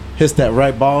person hits that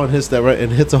right ball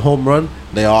and hits a home run,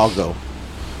 they all go.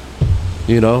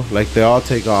 You know, like they all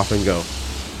take off and go.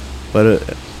 But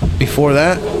before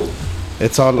that,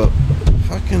 it's all a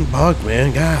fucking bug,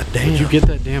 man. God damn. Did you get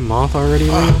that damn moth already,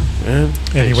 Leo? man?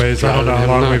 Anyways, I don't know how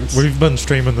driving long him nuts. we've been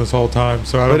streaming this whole time,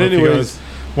 so I don't But know if you anyways, guys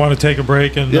want to take a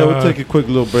break and yeah, we'll take a quick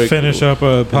little break. finish up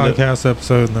a then- podcast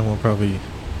episode, and then we'll probably,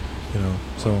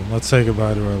 so let's say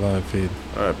goodbye to our live feed.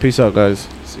 All right, peace out, guys.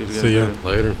 See you guys See ya.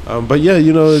 later. Later. But yeah,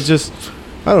 it's just,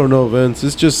 I don't know, Vince.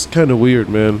 It's just kind of weird,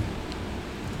 man.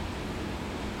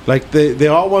 Like they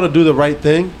all want to do the right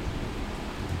thing,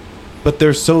 but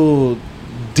they're so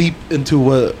deep into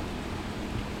what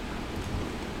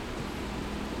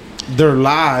their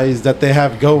lies that they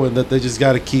have going that they just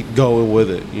got to keep going with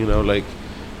it. Like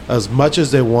as much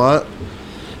as they want,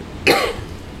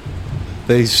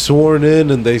 they sworn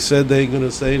in and they said they ain't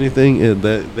gonna say anything, and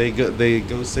that they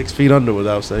go 6 feet under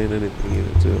without saying anything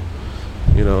either too.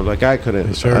 Like I couldn't.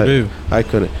 They sure do. I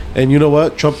couldn't. And you know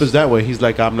what? Trump is that way. He's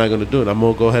like, I'm not going to do it. I'm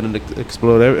going to go ahead and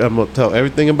explode. I'm going to tell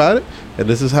everything about it. And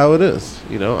this is how it is.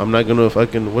 I'm not going to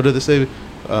fucking, what did they say?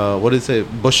 What did they say?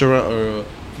 Bullshit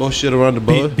around the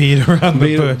bush. Beat around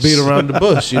the bush. Beat around the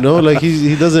bush. Like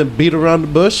he doesn't beat around the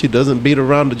bush. He doesn't beat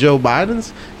around the Joe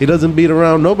Bidens. He doesn't beat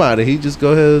around nobody. He just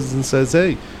goes ahead and says,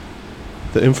 hey,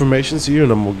 the information's here,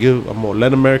 and I'm gonna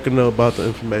let America know about the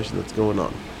information that's going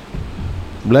on.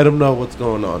 Let them know what's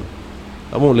going on.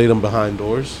 I won't lead them behind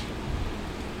doors.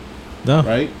 No,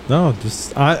 Right? no.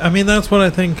 Just I mean, that's what I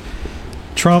think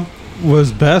Trump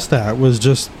was best at, was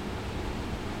just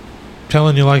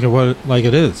telling you like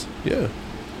it is. Yeah.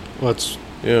 Well, it's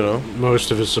You know.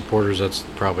 most of his supporters. That's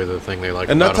probably the thing they like.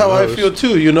 And about that's how him I most. feel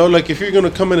too. Like if you're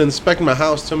gonna come in and inspect my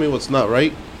house, tell me what's not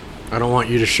right. I don't want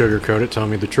you to sugarcoat it. Tell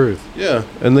me the truth. Yeah.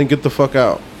 And then get the fuck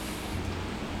out.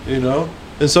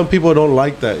 And some people don't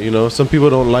like that, Some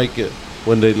people don't like it.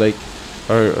 when they like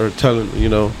are telling, you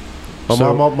know. My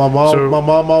So-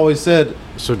 mom always said,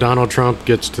 So Donald Trump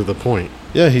gets to the point.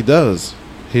 yeah, he does.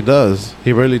 He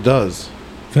really does.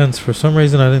 Vince, for some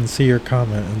reason I didn't see your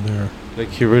comment in there. Like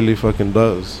he really fucking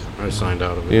does. I signed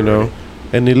out of it. You know, already.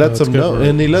 and he lets That's them good know, work.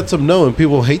 and he lets them know, and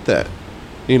people hate that.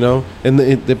 You know, and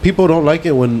the people don't like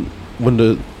it when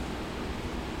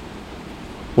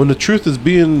the truth is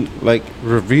being like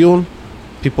revealed.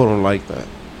 People don't like that.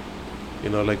 You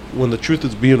know, like when the truth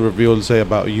is being revealed, say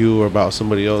about you or about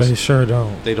somebody else, They sure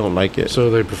don't. they don't like it. So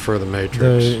they prefer the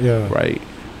Matrix. Yeah. Right.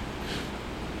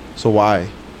 So why?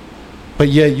 But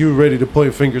yet you're ready to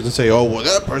point fingers and say, "Oh, well,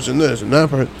 that person this and that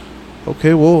person."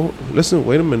 Okay, well, listen.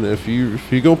 Wait a minute. If you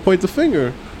gonna point the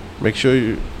finger, make sure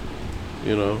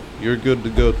you're good to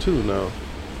go too. Now,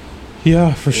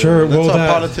 Yeah, for sure. That's well,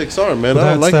 how politics are, man. well, I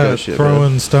don't that's like that shit,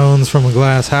 throwing man. stones from a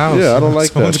glass house. Yeah, I don't like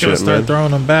that Someone's gonna shit, start man.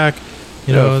 throwing them back.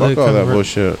 You Yeah, know, fuck they all that convert-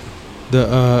 bullshit.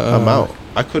 I'm I'm out.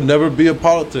 I could never be a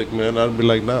politic, man. I'd be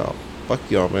like, nah, fuck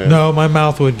y'all, man. No, my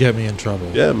mouth would get me in trouble.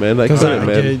 Yeah, man. I Because couldn't,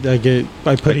 man.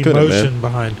 I put I couldn't, emotion man.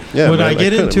 behind. Yeah, when man, I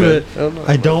get couldn't, into man. it, Hell no, I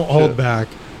man. don't hold Shit. back.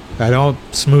 I don't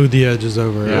smooth the edges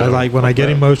over. Yeah, I like when I get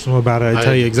that. emotional about it. I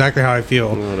tell I- you exactly how I feel.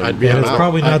 Whatever. I'd be And out. it's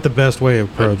probably not the best way of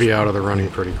I'd approach. be out of the running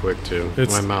pretty quick too. It's-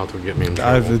 My mouth would get me in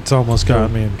trouble. It's almost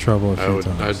gotten me in trouble a few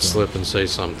times. I'd so. slip and say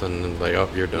something and like, "Oh,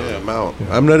 you're done." Yeah, I'm out.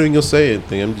 Yeah. I'm not even gonna say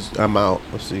anything. I'm out.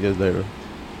 I'll see you guys later.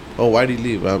 Oh, why'd he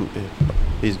leave?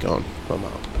 He's gone. I'm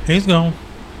out. He's gone.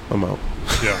 I'm out.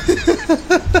 Yeah.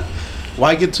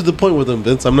 Why get to the point with them,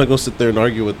 Vince? I'm not gonna sit there and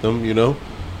argue with them, you know,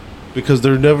 because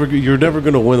you're never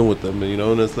gonna win with them, you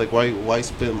know. And it's like, why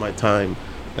spend my time?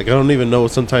 Like, I don't even know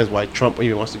sometimes why Trump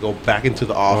even wants to go back into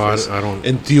the office I don't.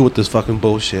 and deal with this fucking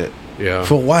bullshit. Yeah.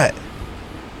 For what?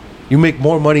 You make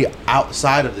more money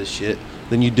outside of this shit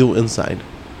than you do inside.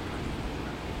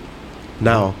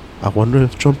 Now, I wonder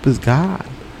if Trump is God.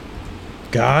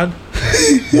 God?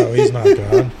 No, he's not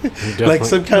God. Like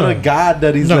some kind No. of God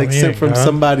that he's No, like he sent ain't from God.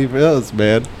 somebody else,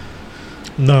 man.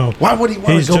 No. Why would he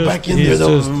want He's to go just- back in he's there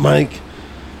though, just- Mike?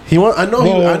 I know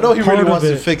Well, he part really of wants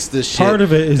to it- fix this shit. Part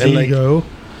of it is And, like, ego.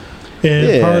 And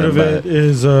Yeah, part of it but-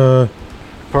 is,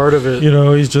 Part of it. you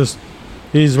know,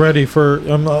 he's ready for,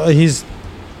 he's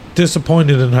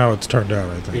disappointed in how it's turned out,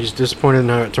 I think. He's disappointed in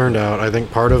how it turned out. I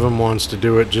think part of him wants to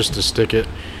do it just to stick it,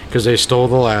 because they stole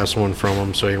the last one from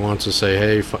him. So he wants to say,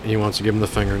 "Hey," he wants to give him the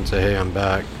finger and say, "Hey, I'm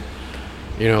back."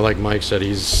 You know, like Mike said,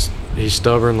 he's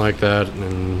stubborn like that,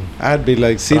 and I'd be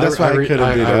like, see, that's why I couldn't do that.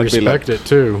 I I'd be like, respect it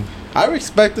too. I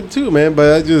respect him too, man,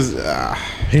 but I just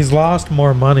He's lost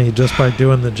more money just by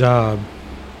doing the job.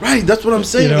 right. That's what I'm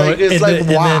saying. You know, like, it's and, like,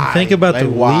 then, why? and then think about Like, the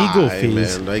why, legal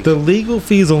fees. man? Like, The legal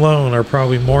fees alone are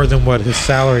probably more than what his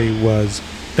salary was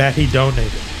that he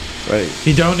donated. right.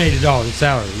 He donated all his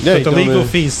salary. Yeah, but he the legal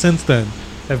donated. fees since then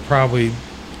have probably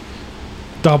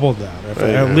doubled that, Right,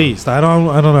 at yeah. least. I don't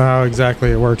know how exactly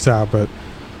it works out, but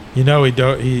you know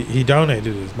he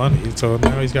donated his money, so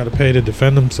now he's got to pay to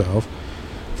defend himself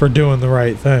for doing the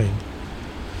right thing.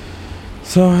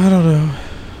 So I don't know.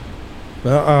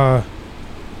 But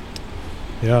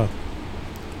yeah.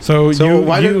 So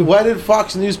why did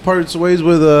Fox News part ways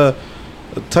with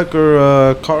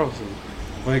Tucker Carlson?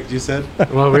 Like you said.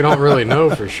 Well, we don't really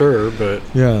know for sure, but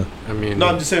yeah. I mean, No,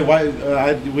 I'm just saying why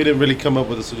we didn't really come up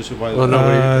with a solution. Why? Well, no,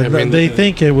 I mean, they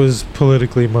think it was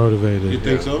politically motivated. You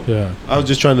think so? Yeah. I was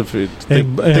just trying to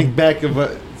think back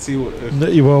of see what.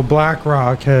 Well,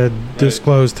 BlackRock had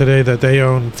disclosed today that they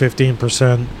own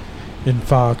 15% in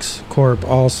Fox Corp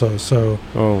also. So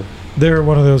Oh, they're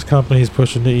one of those companies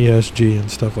pushing the ESG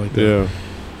and stuff like that.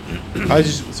 yeah. I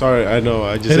just sorry. I know.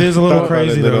 I just It is a little thought about it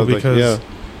crazy and then I though was like, because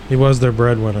he was their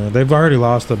breadwinner. They've already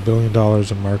lost $1 billion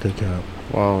in market cap.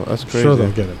 wow, that's crazy. Sure, they'll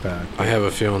get it back. I have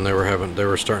a feeling they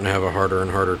were starting to have a harder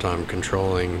and harder time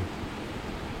controlling.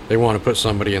 They want to put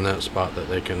somebody in that spot that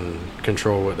they can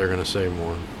control what they're going to say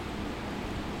more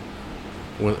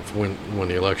when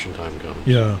the election time comes.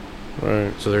 Yeah.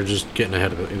 Right, So they're just getting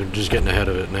ahead of it. They're just getting ahead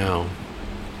of it now.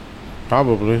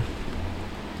 probably.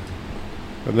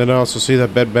 And then I also see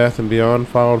that Bed Bath and Beyond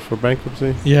filed for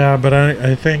bankruptcy. Yeah, but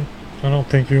I don't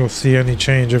think you'll see any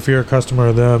change if you're a customer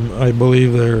of them. I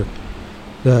believe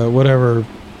whatever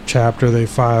chapter they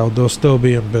filed, they'll still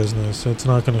be in business. It's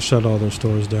not going to shut all their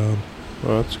stores down.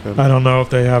 Oh, that's good. I don't know if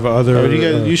they have other.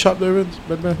 You shop there, Vince?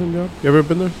 Bed Bath and Beyond? You ever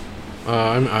been there?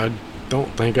 I don't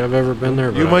think I've ever been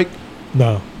there. But You, Mike?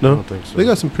 No, I No. don't think so. They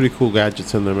got some pretty cool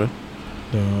gadgets in there, man.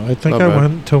 no. I think Not I bad.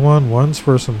 went to one once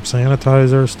for some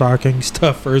sanitizer, stocking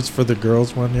stuffers for the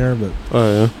girls one year, but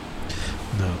Oh yeah.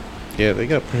 no. Yeah, they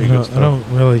got pretty I good don't, stuff. I don't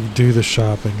really do the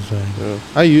shopping thing.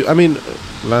 Yeah. I mean,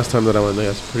 last time that I went, they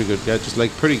had some pretty good gadgets,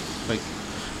 like pretty, like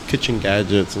kitchen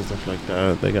gadgets and stuff like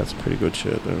that. They got some pretty good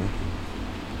shit there.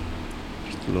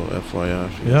 Just a little FYI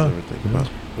if you guys ever think about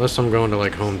it. Unless I'm going to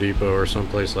like Home Depot or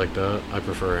someplace like that, I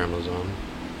prefer Amazon.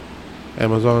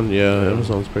 Amazon,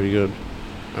 Amazon's pretty good.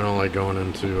 I don't like going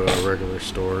into regular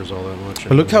stores all that much.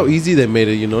 But look how easy they made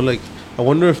it, you know? Like, I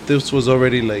wonder if this was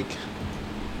already like...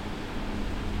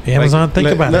 Amazon, think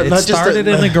about it. It not just started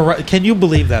in the garage. Can you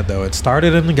believe that, though? It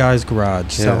started in the guy's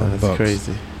garage selling that's books.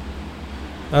 crazy.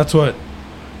 That's what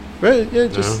Right, yeah,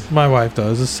 just... my wife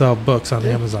does, is sell books on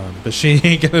Amazon. But she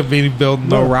ain't going to be building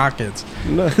no rockets,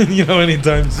 you know,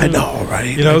 anytime soon. I know,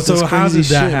 right? You know, like, so how did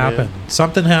that happen? Man.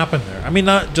 Something happened there. I mean,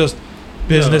 not just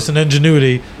business and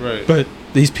ingenuity, right? But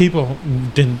these people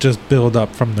didn't just build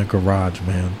up from the garage,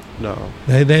 man. No,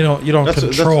 they don't. You don't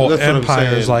control that's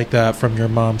empires like that from your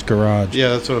mom's garage. Yeah,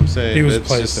 that's what I'm saying. He was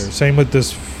placed there. Same with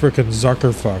this freaking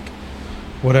Zuckerfuck,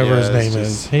 whatever his name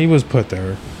is. He was put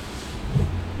there.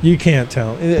 You can't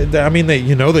tell. I mean, they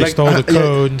they stole the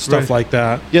code and stuff like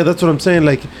that. Yeah, that's what I'm saying.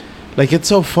 Like it's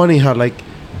so funny how like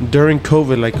during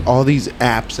COVID, like all these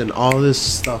apps and all this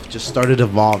stuff just started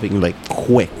evolving like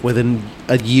quick. Within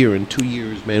a year and 2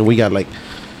 years, man, we got like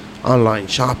online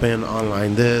shopping,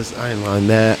 online this, online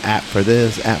that, app for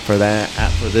this, app for that,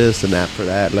 app for this, and app for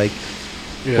that. Like,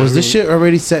 was this shit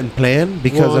already set in plan?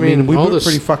 Because I mean we were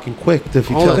pretty fucking quick. If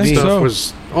you tell me,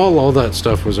 all that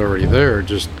stuff was already there.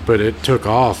 But it took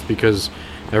off because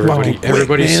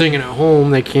everybody's singing at home.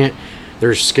 They can't.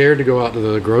 They're scared to go out to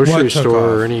the grocery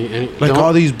store or any like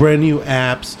all these brand new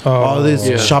apps, all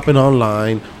this shopping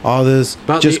online, all this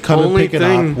just come and pick it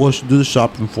up. We'll do the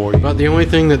shopping for you. But the only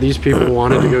thing that these people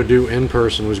wanted to go do in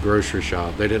person was grocery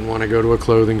shop. They didn't want to go to a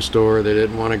clothing store. They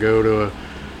didn't want to go to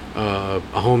a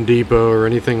Home Depot or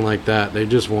anything like that. They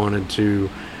just wanted to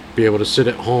be able to sit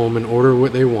at home and order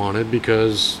what they wanted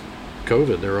because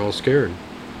COVID. They were all scared.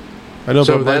 I know,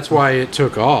 so that's why it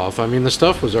took off. I mean, the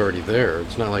stuff was already there.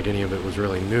 It's not like any of it was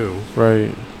really new.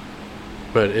 Right.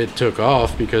 But it took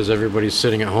off because everybody's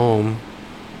sitting at home,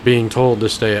 being told to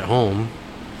stay at home.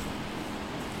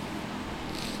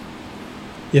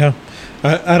 Yeah.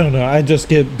 I don't know. I just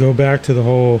go back to the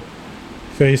whole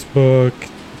Facebook.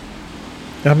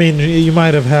 I mean, you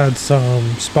might have had some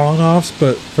spawn-offs,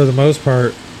 but for the most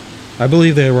part, I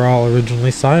believe they were all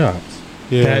originally PSYOPs.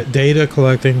 Yeah. Data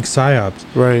collecting PSYOPs.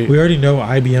 Right. We already know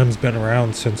IBM's been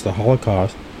around since the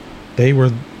Holocaust. They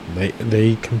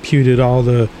computed all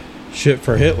the shit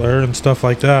for Hitler and stuff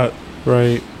like that.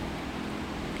 Right.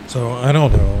 So I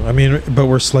don't know. I mean, but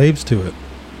we're slaves to it.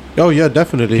 Oh yeah,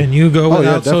 definitely. Can you go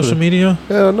without social media?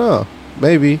 Hell no.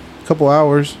 Maybe a couple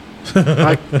hours.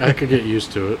 I could get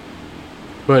used to it.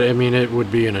 But I mean, it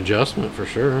would be an adjustment for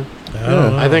sure.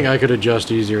 I think I could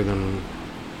adjust easier than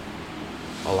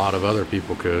a lot of other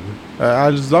people could.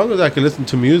 As long as I can listen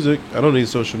to music, I don't need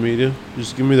social media.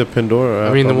 Just give me the Pandora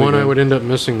app. I mean, the one I would end up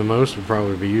missing the most would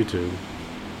probably be YouTube.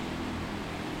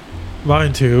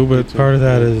 Mine too, but part of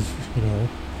that is,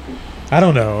 I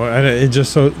don't know. It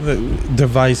just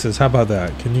devices. How about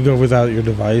that? Can you go without your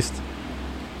device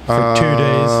for 2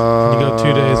 days? Can you go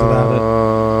 2 days without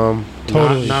it?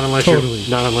 Totally. Not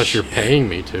unless you're paying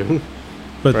me to.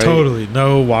 But totally,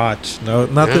 no watch,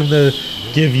 nothing to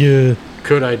give you.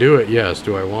 Could I do it? Yes.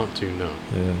 Do I want to? No.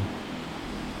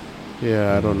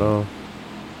 Yeah, I don't know.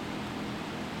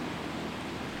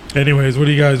 Anyways, what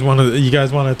do you guys want to? You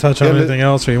guys want to touch on anything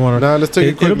else, or you want to? Nah, let's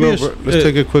take a quick little. Let's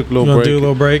take a quick little break. Do a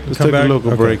little break. Let's take a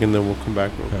local break, and then we'll come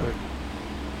back real quick.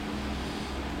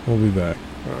 We'll be back.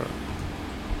 All right.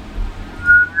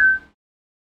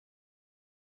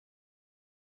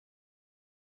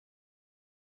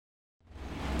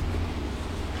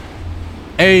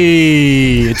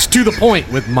 Hey, it's To The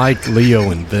Point with Mike, Leo,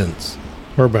 and Vince.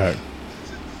 We're back.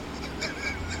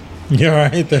 You all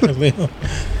right there, Leo?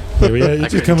 Yeah, you're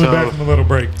just coming back from a little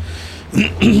break.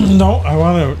 No, I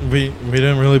want to. We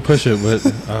didn't really push it,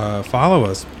 but follow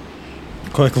us.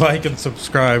 Click like and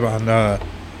subscribe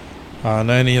on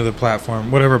any of the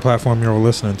platform, whatever platform you're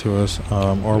listening to us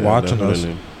or watching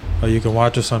definitely. us. You can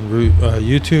watch us on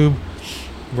YouTube,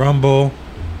 Rumble.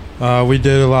 We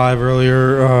did a live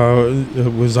earlier.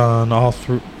 It was on all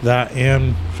through that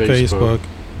and Facebook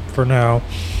for now.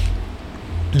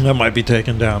 That might be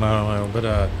taken down. I don't know.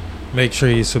 But make sure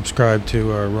you subscribe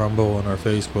to our Rumble and our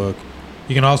Facebook.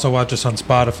 You can also watch us on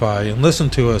Spotify and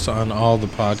listen to us on all the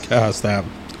podcast app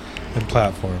and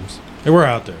platforms. And we're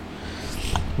out there.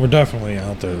 We're definitely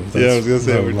out there. I was gonna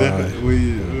say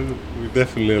we're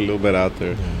definitely a little bit out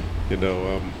there.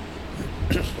 Yeah.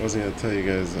 I was gonna tell you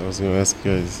guys. I was gonna ask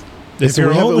you guys. If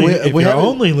you're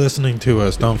only listening to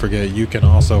us, don't forget you can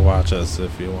also watch us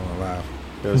if you want to laugh.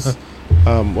 What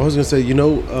I was gonna say,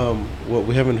 what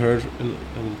we haven't heard in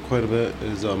quite a bit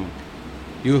is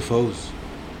UFOs.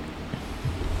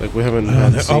 Like we haven't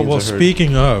had scenes oh well, or heard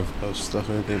speaking of stuff,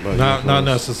 anything about not UFOs.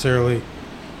 necessarily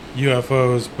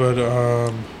UFOs, but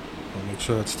I'll make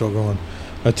sure that's still going.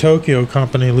 A Tokyo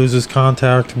company loses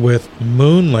contact with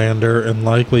moon lander and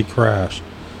likely crash.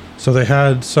 So they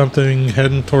had something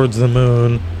heading towards the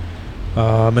moon.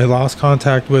 It lost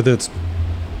contact with its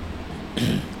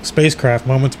spacecraft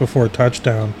moments before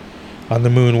touchdown on the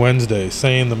moon Wednesday,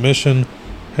 saying the mission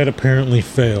had apparently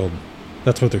failed.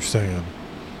 That's what they're saying.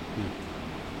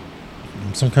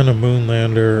 Some kind of moon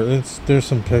lander. There's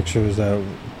some pictures that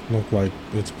look like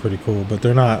it's pretty cool, but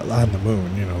they're not on the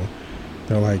moon,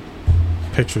 They're like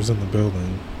pictures in the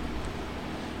building.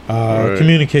 Right.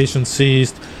 Communication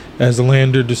ceased as the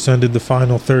lander descended the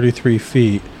final 33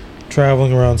 feet,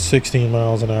 traveling around 16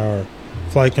 miles an hour.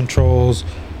 Flight controls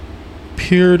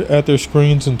peered at their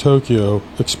screens in Tokyo,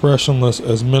 expressionless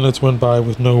as minutes went by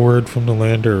with no word from the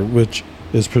lander, which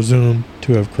is presumed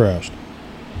to have crashed.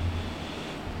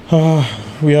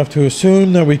 We have to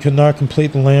assume that we could not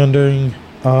complete the landing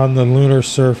on the lunar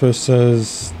surface,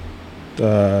 says,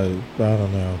 I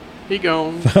don't know, He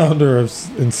gone. founder and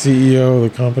CEO of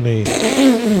the company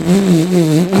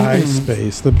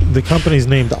iSpace. The company's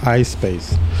named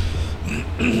iSpace.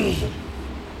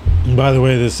 And by the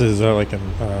way, this is like a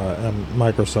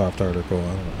Microsoft article.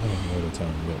 I don't know what it's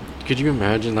on. But. Could you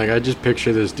imagine? Like, I just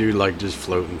picture this dude like just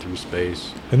floating through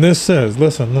space. And this says,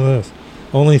 listen to this.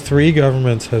 Only 3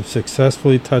 governments have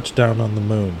successfully touched down on the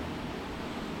moon.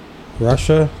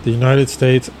 Russia, the United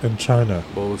States, and China.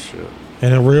 Bullshit.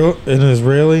 An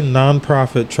Israeli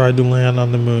nonprofit tried to land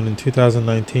on the moon in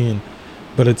 2019,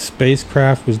 but its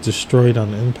spacecraft was destroyed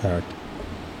on impact.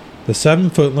 The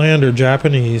 7-foot lander,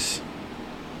 Japanese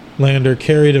lander,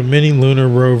 carried a mini lunar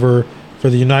rover for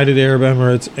the United Arab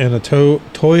Emirates and a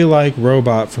toy-like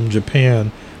robot from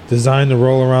Japan designed to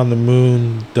roll around the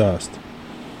moon dust.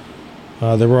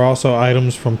 There were also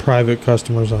items from private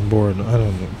customers on board. I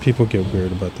don't know. People get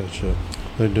weird about that shit.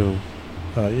 They do.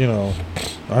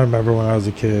 I remember when I was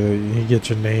a kid, you get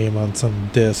your name on some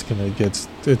disc and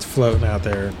it's floating out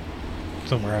there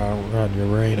somewhere out around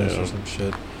Uranus or some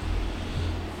shit.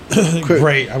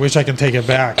 Great. I wish I could take it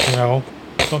back, Don't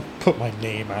put my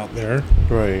name out there.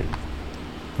 Right.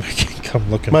 I can come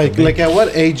looking Mike, for me. like at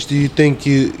what age do you think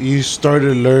you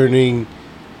started learning,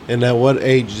 and at what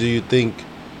age do you think,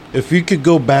 if you could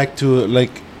go back to it,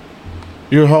 like,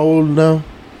 you're how old now?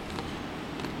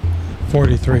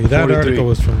 43. That 43. article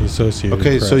was from the Associated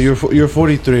Okay, Press. so you're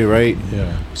 43, right?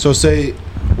 Yeah. So say,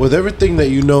 with everything that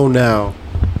you know now,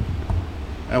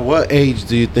 at what age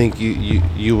do you think you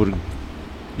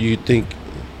think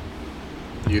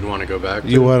You'd want to go back to?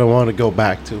 you would want to go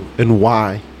back to, and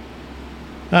why?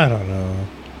 I don't know.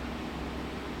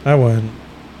 I wouldn't.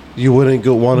 You wouldn't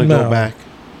want to No. go back.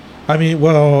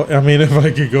 If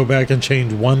I could go back and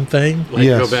change one thing, Like,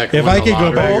 Yes. go back if win I the could go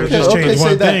lottery back or and Okay, just something. change say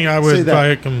one that. thing, I Say would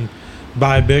that.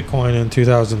 buy Bitcoin in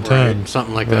 2010. Right,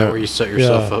 something like that, Right. where you set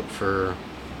yourself Yeah. up for.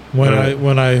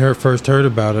 When I first heard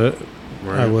about it,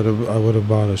 Right. I would have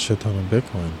bought a shit ton of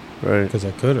Bitcoin Right. because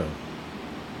I could have.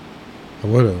 I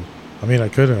would have. I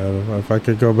could have. If I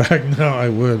could go back now, I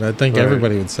would. I think Right.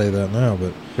 everybody would say that now,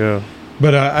 Yeah.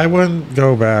 but I wouldn't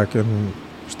go back and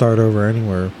start over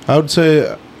anywhere. I would say,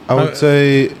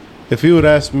 if you would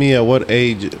ask me at what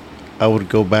age I would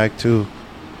go back to,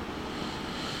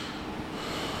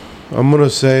 I'm gonna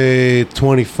say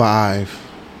 25.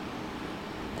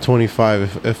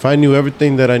 25. If I knew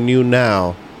everything that I knew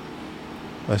now,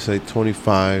 I say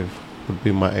 25 would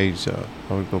be my age that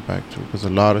I would go back to, because a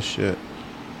lot of shit,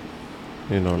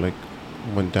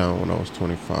 went down when I was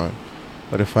 25.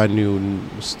 But if I knew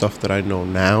stuff that I know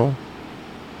now,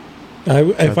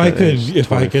 If I that could, age,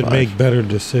 if I could 25. make better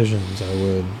decisions, I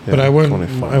would. But Yeah, I wouldn't.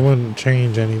 25. I wouldn't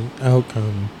change any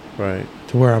outcome right?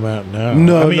 to where I'm at now.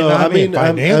 No, I mean,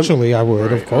 I'm- financially, I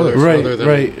would, of course. Right, Other than,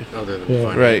 right. Other than Yeah.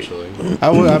 Right. financially. I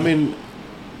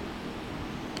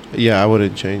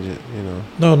wouldn't change it.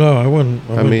 No, I wouldn't.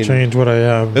 I wouldn't mean, change what I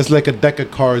have. It's like a deck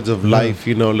of cards of Yeah. life,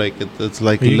 it's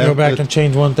like You go left back it- and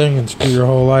change one thing and screw your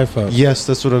whole life up. yes,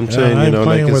 that's what I'm Yeah, saying. I'm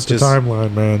playing like with it's the just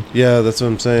timeline, man. yeah, that's what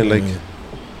I'm saying. Like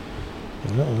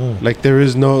Uh-uh. like there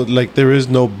is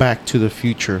no Back to the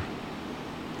Future.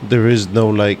 There is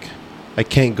no I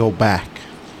can't go back.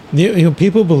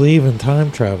 People believe in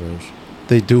time travelers.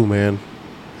 They do, man.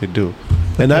 They do.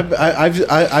 And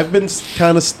I've been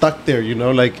kind of stuck there,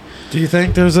 Do you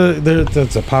think that's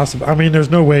a possible? There's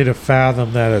no way to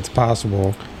fathom that it's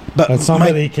possible but that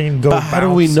somebody Mike, can go. but how do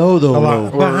we bounce know though? a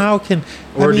lot- Mo? But how can?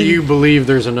 Or do you believe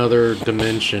there's another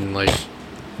dimension, like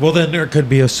Well, then there could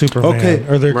be a Superman, Okay.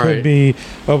 or there Right. could be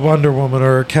a Wonder Woman,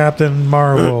 or a Captain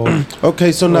Marvel,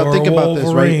 Okay, so now or think a about this,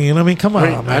 right? Wolverine. I mean, come on,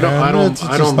 Right. man. I don't It's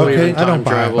believe just- okay. in I don't time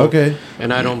buy it. travel. Okay.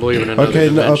 And I don't believe in another Okay,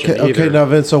 no, dimension okay, either. now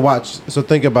Vince, so watch. So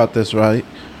think about this, right?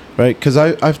 Right? Because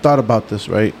I've thought about this,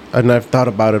 right? And I've thought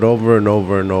about it over and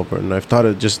over and over, and I've thought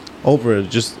it just over.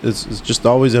 It's just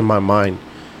always in my mind,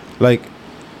 like.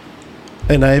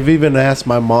 And I've even asked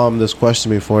my mom this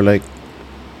question before, like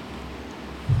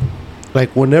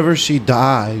whenever she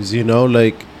dies, you know,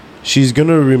 like she's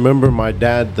gonna remember my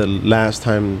dad the last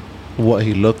time what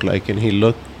he looked like, and he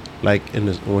looked like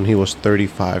when he was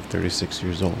 35, 36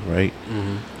 years old, right?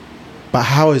 Mhm. But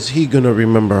how is he gonna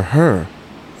remember her?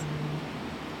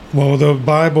 Well, the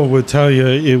Bible would tell you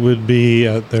it would be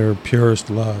at their purest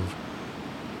love.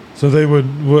 So they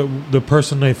would, the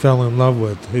person they fell in love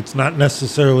with. It's not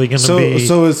necessarily going to be.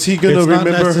 So is he gonna it's not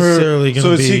remember necessarily her?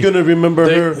 gonna So is he be- gonna remember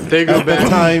her They go at back. the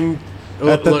time?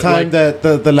 At the Look, time like-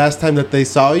 that the last time that they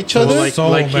saw each the other? like- soul,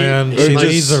 like he- man, or she just-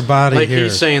 leaves her body Like here.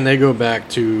 he's saying, they go back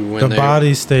to when The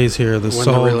body stays here. The when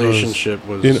soul the goes. relationship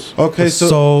was. You know, okay, The so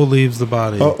soul leaves the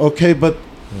body. okay, but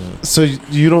so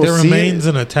you don't there see remains it?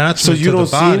 an attachment. So you to don't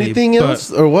the body, see anything but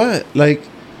else, or what? Like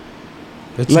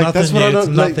It's Like, nothing. that's what I It's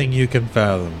don't- like- nothing you can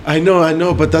fathom. I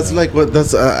know, but that's like what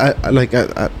that's I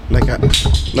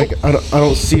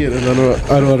don't see it, and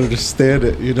I don't understand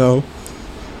it, you know.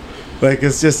 Like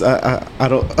it's just I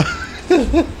don't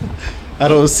I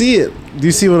don't see it. Do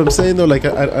you see what I'm saying though? Like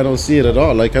I don't see it at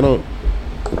all. Like I don't.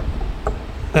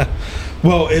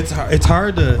 Well, it's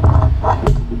hard to.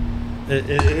 It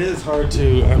is hard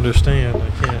to understand. I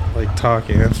can't like talk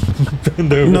and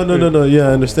bend over. No. Yeah,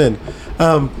 I understand.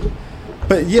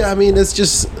 But yeah, I mean, it's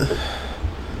just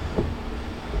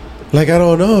like I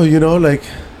don't know, you know,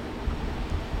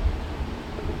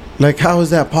 like how is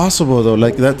that possible though?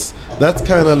 Like that's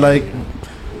kind of like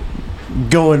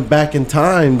going back in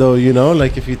time though, you know,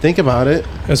 like if you think about it.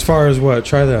 As far as what?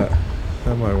 Try that.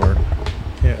 That might work.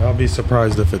 Yeah, I'll be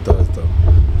surprised if it does though.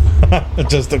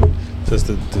 just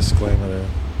a disclaimer there.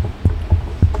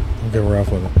 Don't get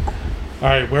rough with it. All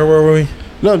right, where were we?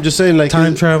 No, I'm just saying like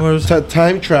Time travelers,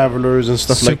 time travelers and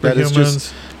stuff like that. It's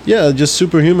just superhumans. just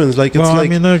superhumans. Like it's Well, like I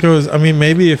mean, that goes. I mean,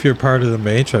 maybe if you're part of the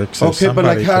Matrix, there's okay, but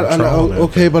like somebody controlling it.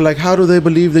 okay, but like how do they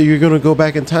believe that you're gonna go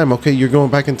back in time? Okay, you're going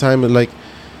back in time, and like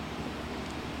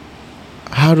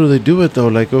how do they do it though?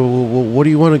 Like, what do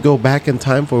you want to go back in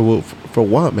time for? For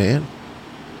what, man?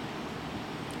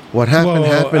 What happened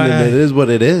Well, happened, and it is what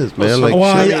it is, man. Well, Like, Well,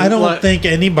 I mean, I don't like- think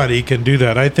anybody can do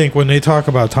that. I think when they talk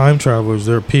about time travelers,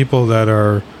 there are people that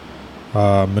are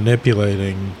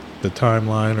manipulating the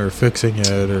timeline or fixing it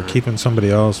or keeping somebody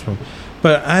else from.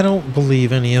 But I don't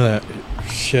believe any of that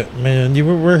shit, man.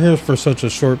 We're here for such a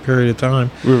short period of time.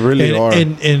 we really are.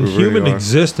 In We really human are.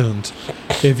 existence,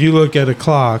 if you look at a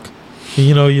clock,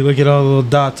 you know, you look at all the little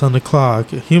dots on the clock.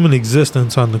 Human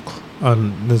existence on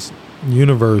this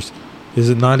universe is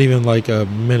it not even like a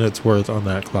minute's worth on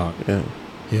that clock? Yeah,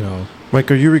 You know. Mike,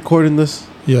 are you recording this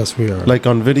Yes, we are. like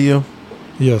on video?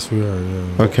 Yes, we are. Yeah.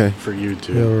 Okay, For you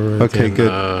too. Yeah, we're right okay, there. good.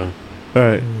 All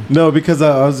right. No, because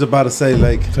I was about to say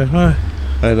like Say hi.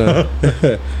 I know.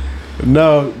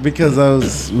 No, because I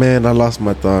lost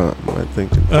my thought. My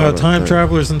thinking. Time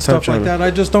travelers and stuff like that.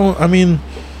 I just don't. I mean,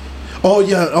 Oh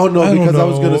yeah. Oh no. I don't Because I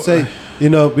was gonna know. say,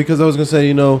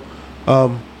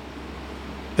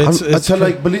 it's I tell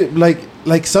like believe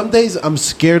like some days I'm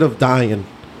scared of dying.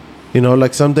 You know,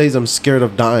 like some days I'm scared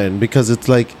of dying because it's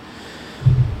like,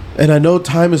 and I know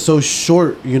time is so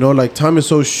short. You know, like time is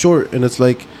so short, and it's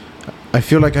like I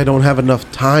feel like I don't have enough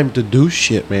time to do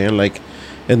shit, man. Like,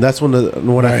 and that's when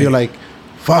I feel like,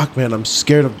 fuck, man, I'm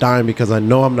scared of dying because I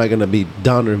know I'm not gonna be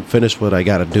done and finish what I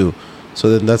gotta do. So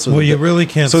then that's what. well, you really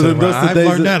can't. So So then that's the I've days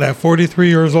learned that- that at 43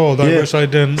 years old. I Yeah. wish I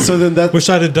didn't. So then that. wish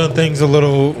I'd have done things a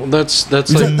little. Well, that's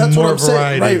That's like That's what more I'm saying.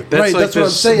 variety. Right, That's right. like That's what I'm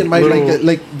this saying, Mike.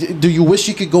 little- Do you wish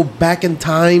you could go back in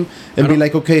time and be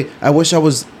like, okay, I wish I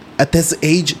was at this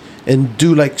age and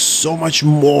do like so much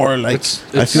more. Like, It's-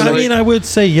 I it's feel I like, mean, I would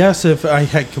say yes if I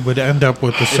would end up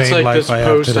with the it's same like life this I have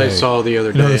post today. I saw the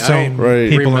other You know, day. the same Right.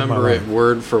 people in my remember life. it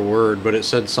word for word, but it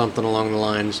said something along the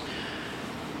lines: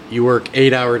 you work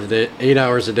 8 hours a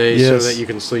day, so Yes. that you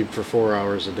can sleep for 4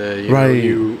 hours a day. Right.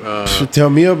 You tell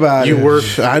me about you it. work.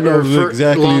 I know or for,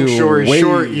 exactly. Long story way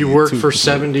short, you work too- for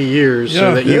 70 years Yeah.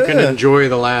 so that you can Yeah. enjoy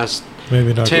the last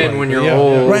Maybe not 10 quite, when but you're yeah,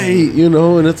 old. yeah. Right, you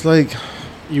know, and it's like,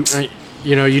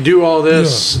 You know, you do all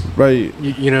this. right.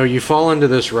 You know, you fall into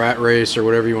this rat race or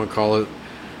whatever you want to call it,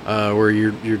 where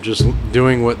you're just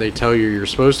doing what they tell you you're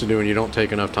supposed to do, and you don't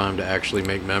take enough time to actually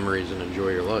make memories and enjoy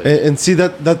your life. And see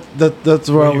that's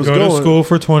where I was go going. to school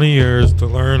for 20 years to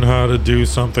learn how to do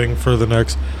something for the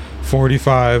next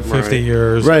 45, 50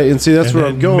 years. Right, and see, that's where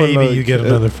I'm going. Maybe like, you get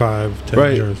another 5,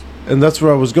 10 years. And that's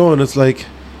where I was going. It's like,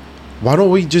 why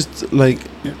don't we just, like,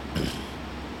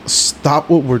 stop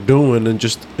what we're doing and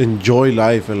just enjoy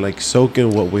life and, like, soak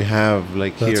in what we have,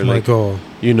 like, that's here. That's my like, goal.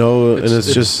 You know, and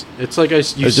it's just... It's like it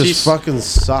just fucking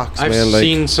sucks, I've man. Like,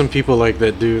 seen some people like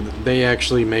that they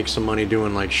actually make some money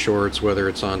doing, like, shorts, whether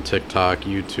it's on TikTok,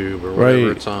 YouTube, or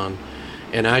whatever it's on.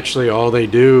 And actually all they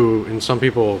do, and some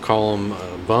people call them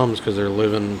bums because they're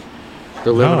living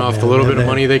off the little bit of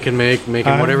money they can make,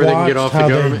 making whatever they can get off the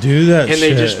government. They do that and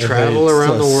they just travel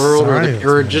around the world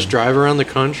or just drive around the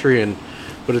country.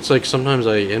 But it's like sometimes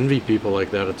I envy people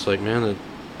like that. It's like, man,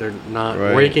 they're not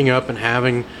waking up and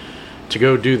having to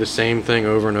go do the same thing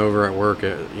over and over at work.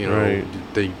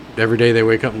 They every day they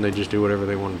wake up and they just do whatever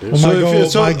they want to do. Well,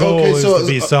 my goal is to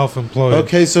be self-employed.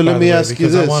 Okay, so let me ask you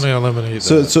this. I want to eliminate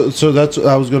that. So that's what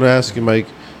I was going to ask you, Mike.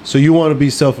 So you want to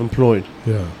be self-employed?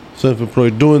 Yeah.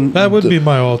 Self-employed, doing that would be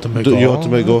my ultimate goal. Your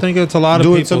ultimate goal. I think it's a lot of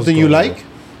doing people's something goal. You like,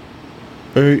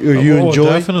 or you enjoy.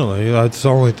 Definitely, that's the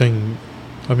only thing.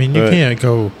 I mean, you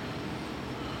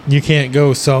can't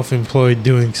go self-employed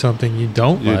doing something you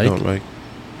don't like.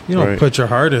 You don't put your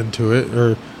heart into it,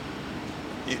 or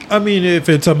I mean, if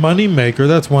it's a money maker,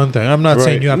 that's one thing. I'm not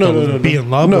saying you have to be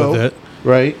in love with it,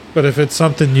 right? But if it's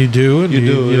something you do and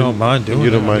you don't mind doing,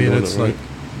 you don't mind doing it's it, like.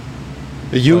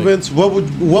 Vince, what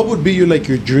would be your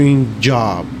dream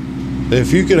job?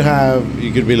 If you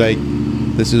could be like,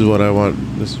 this is what I want.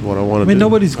 This is what I want to do. I mean,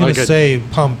 nobody's gonna say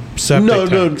pump septic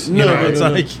tanks. No. Yeah,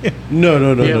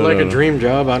 like a dream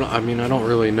job. I don't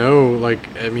really know. Like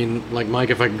Mike,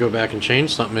 if I could go back and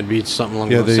change something, it'd be something along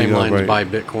the same lines. Right. Buy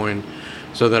Bitcoin,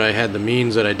 so that I had the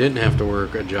means that I didn't have to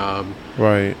work a job.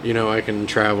 Right. I can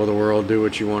travel the world, do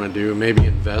what you want to do. Maybe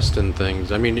invest in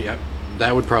things. I mean,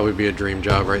 that would probably be a dream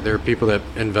job, right? There are people that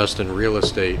invest in real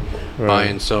estate, buy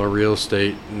and sell real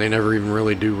estate, and they never even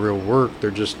really do real work.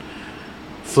 They're just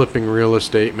flipping real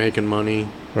estate, making money.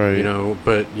 Right.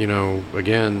 But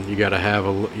again, you got to have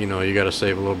you got to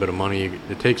save a little bit of money.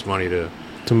 It takes money to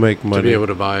make money, to be able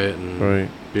to buy it and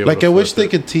be able like to I wish they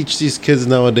could teach these kids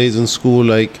nowadays in school,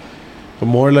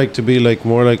 more like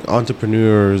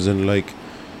entrepreneurs, and like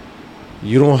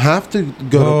you don't have to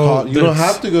go to college. You don't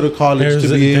have to go to college to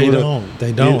be able to.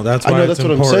 They don't. That's why that's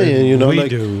what I'm saying. We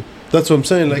do. That's what I'm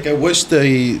saying. Like I wish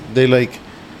they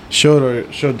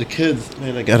showed the kids.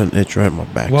 Man, I got an itch right in my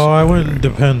back. Well, I wouldn't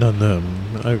depend on them.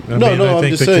 I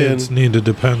think the kids need to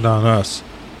depend on us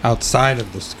outside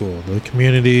of the school, the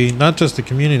community, not just the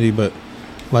community, but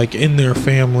like in their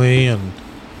family, and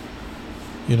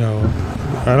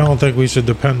I don't think we should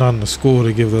depend on the school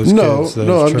to give those kids those I'm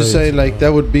trades. just saying, like,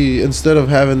 that would be, instead of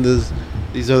having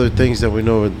these other things that we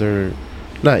know they're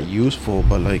not useful,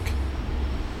 but like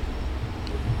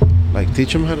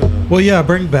teach them how to. Well, yeah,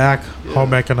 bring back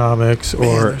home economics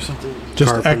or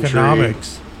just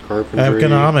economics.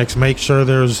 Economics. Make sure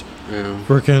there's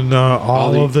freaking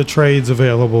all of the trades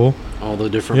available. All the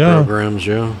different programs,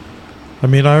 I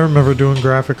mean, I remember doing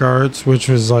graphic arts, which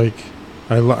was like,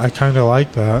 I kind of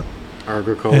like that.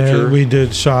 Agriculture. And we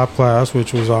did shop class,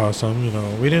 which was awesome.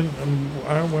 We didn't.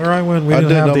 Where I went, we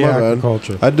didn't have the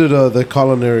agriculture. I did the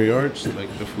culinary arts,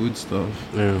 like the food stuff.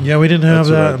 Yeah, we didn't have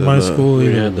that in my school we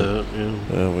either. Had that.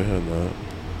 Yeah, we had that.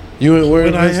 You went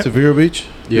where? To Vero Beach.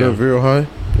 Yeah, Vero High.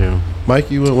 Yeah.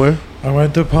 Mike, you went where? I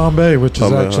went to Palm Bay, which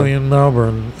is actually in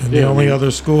Melbourne, and the only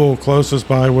other school closest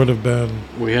by would have been.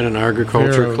 We had an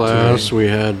agriculture class. We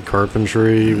had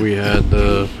carpentry. We had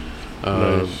the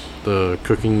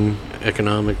cooking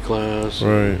economic class.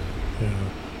 Right.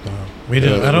 Yeah. We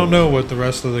didn't. I don't know what the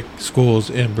rest of the schools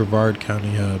in Brevard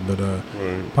County had, but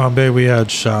Palm Bay we had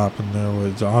shop, and there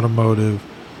was automotive.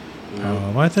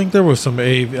 Yeah. I think there was some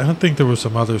I don't think there was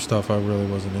some other stuff I really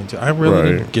wasn't into. I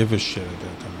really didn't give a shit at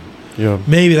that time. Yeah.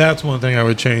 Maybe that's one thing I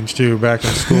would change too. Back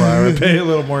in school, I would pay a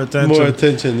little more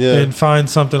attention. And find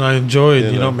something I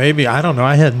enjoyed. Maybe, I don't know.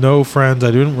 I had no friends.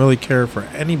 I didn't really care for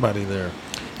anybody there.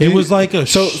 It was like a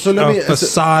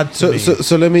facade to me.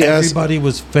 So let me ask. Everybody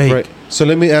was fake. Right. So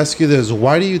let me ask you this: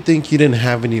 why do you think you didn't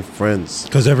have any friends?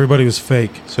 Because everybody was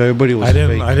fake. So everybody was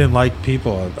fake. I didn't like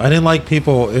people. I didn't like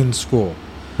people in school.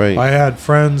 Right. I had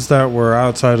friends that were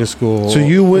outside of school. So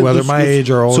you went whether my age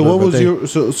or older. So what was your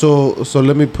so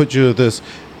let me put you this.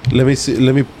 Let me see.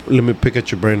 Let me pick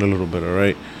at your brain a little bit. All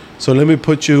right. So let me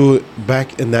put you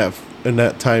back in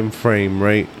that time frame,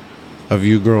 right, of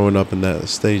you growing up in that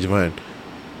stage of mind.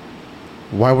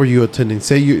 Why were you attending?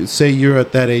 Say you're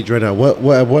at that age right now.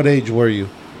 What age were you?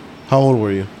 How old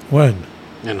were you? When?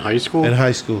 In high school? In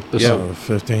high school. Yeah.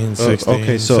 15,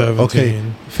 16,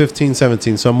 17. 15,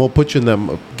 17. So I'm going to put you in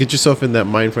that, get yourself in that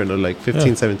mind frame of like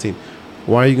 15, 17.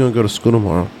 Why are you going to go to school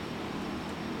tomorrow?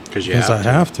 Because I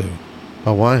have to.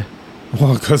 Oh, why?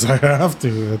 Well, because I have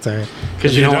to.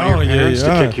 Because you don't want your parents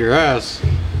to kick your ass.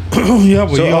 Yeah,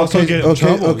 but you also get in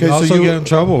trouble. Okay, you also get in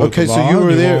trouble. Okay, so you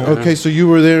were there. Okay, so you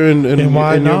were there, and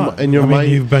why not? In your mind,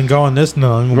 you've been going this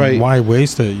long. Right? Why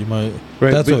waste it? You might.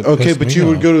 Right. That's what okay, but you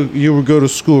off. would go to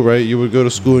school, right? You would go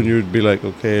to school, and you would be like,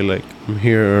 okay, like I'm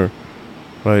here.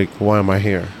 Like, why am I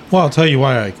here? Well, I'll tell you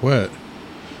why I quit.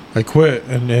 I quit,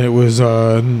 and it was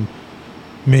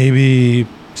maybe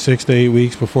 6 to 8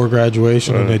 weeks before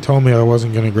graduation, and they told me I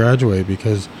wasn't going to graduate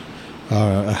because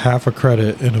a half a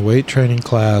credit in a weight training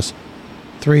class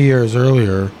 3 years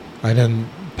earlier I didn't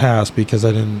pass because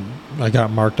I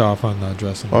got marked off on the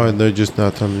dressing. Oh, and they're just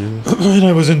not telling you. And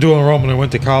I was in dual enrollment. I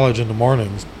went to college in the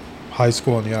mornings, high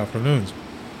school in the afternoons.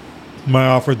 I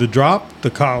offered to drop the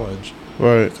college,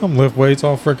 right? Come lift weights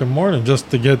all freaking morning just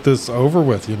to get this over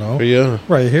with, Yeah.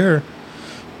 Right here.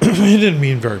 It didn't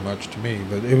mean very much to me,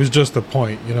 but it was just the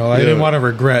point, I didn't want to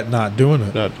regret not doing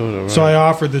it. Right. So I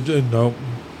offered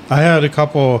I had a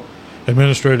couple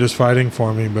administrators fighting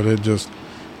for me, but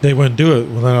they wouldn't do it.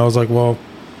 Well, then I was like, well,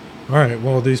 all right,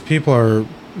 well, these people are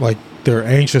like, they're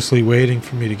anxiously waiting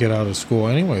for me to get out of school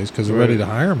anyways because they're ready to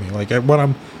hire me. Like what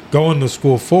I'm going to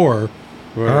school for,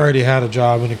 I already had a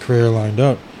job and a career lined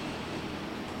up.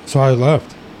 So I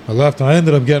left. And I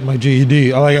ended up getting my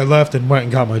GED. I left and went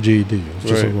and got my GED. It was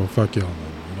just like, well, fuck y'all,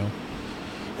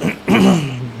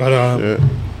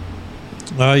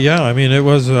 But, yeah, I mean, it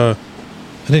was, I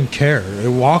didn't care.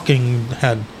 Walking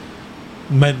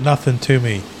meant nothing to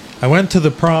me. I went to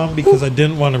the prom because I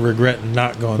didn't want to regret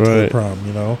not going to the prom,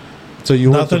 So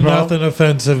you went to prom? Nothing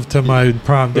offensive to my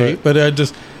prom date, but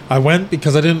I went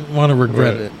because I didn't want to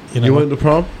regret it. You went to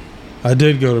prom? I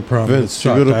did go to prom. Vince, you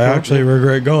go to prom? I actually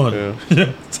regret going. Yeah.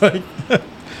 It's like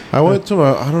I went to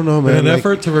I don't know, man. In an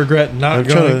effort to regret not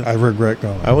going, I regret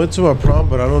going. I went to a prom,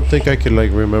 but I don't think I could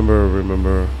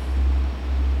remember.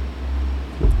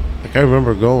 Like I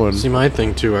remember going. See, my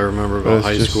thing too, I remember about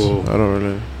high school. I don't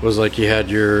really. Was like you had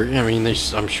your. I mean,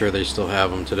 I'm sure they still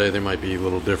have them today. They might be a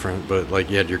little different, but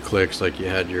like you had your cliques, like you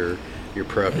had your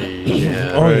preppies. You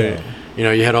had,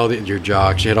 you had all your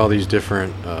jocks. You had all these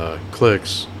different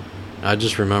cliques. I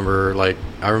just remember,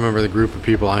 I remember the group of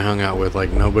people I hung out with,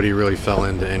 nobody really fell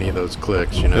into any of those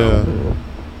cliques, Yeah.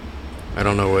 I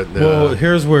don't know what... well,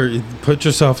 here's where you put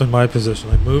yourself in my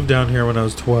position. I moved down here when I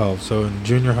was 12, so in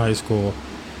junior high school,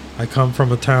 I come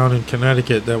from a town in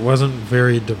Connecticut that wasn't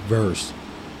very diverse,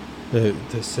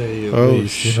 to say at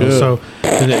least. Shit. So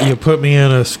you put me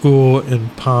in a school in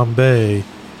Palm Bay.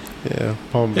 Yeah,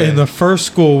 Palm Bay. And the first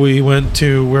school we went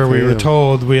to where we were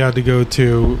told we had to go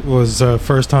to was the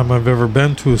first time I've ever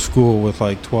been to a school with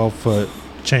 12-foot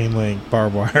chain link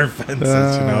barbed wire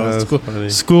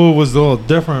fences. School was a little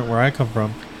different where I come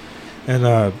from.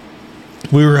 And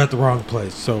we were at the wrong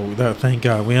place. So thank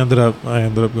God. I ended up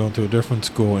going to a different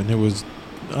school, and it was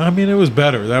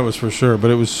better, that was for sure, but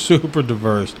it was super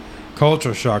diverse.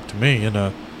 Culture shock to me.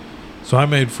 And so I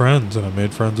made friends, and I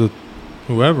made friends with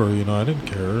whoever, I didn't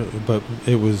care, but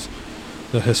it was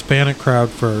the Hispanic crowd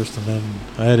first, and then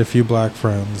I had a few black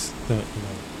friends that,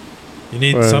 you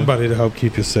need somebody to help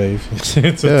keep you safe.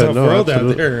 It's a tough world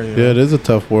out there. Yeah, it is a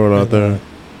tough world out there.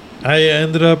 I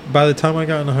ended up, by the time I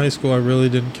got into high school, I really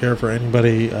didn't care for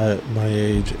anybody at my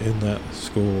age in that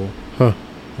school. Huh.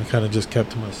 I kind of just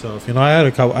kept to myself. I had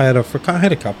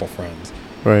a couple friends.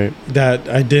 Right. That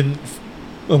I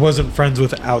wasn't friends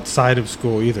with outside of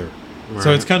school either. Right.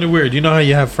 So it's kind of weird. You know how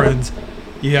you have friends,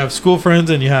 you have school friends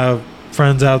and you have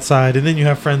friends outside, and then you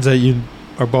have friends that you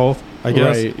are both, I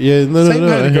guess. Right. Yeah. Same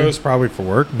kind of goes probably for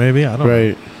work, maybe. I don't know.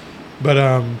 Right.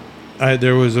 But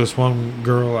there was this one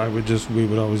girl we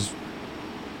would always,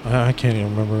 I can't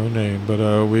even remember her name,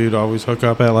 but we'd always hook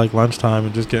up at lunchtime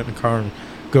and just get in the car and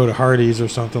go to Hardee's or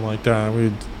something like that.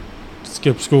 We'd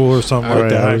skip school or something like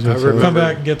that. Come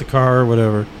back and get the car or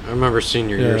whatever. I remember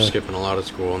senior year skipping a lot of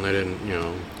school, and they didn't,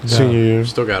 senior year.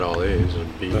 Still got all A's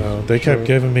and B's. They kept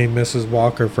giving me Mrs.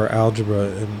 Walker for algebra,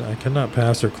 and I could not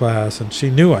pass her class, and she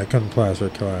knew I couldn't pass her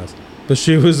class. But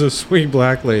she was a sweet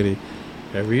black lady.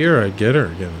 Every year I'd get her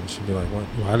again, and she'd be like,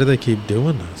 why do they keep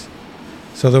doing this?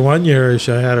 So the one year I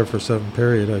had her for 7th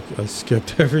period, I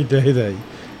skipped every day that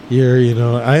year,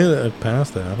 I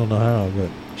passed that. I don't know how, but...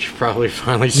 She probably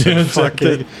finally said, fuck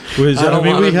it. We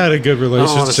had a good relationship. I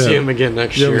don't want to see him again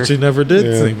next year. But she never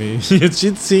did see me.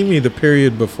 She'd see me the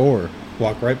period before.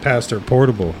 Walk right past her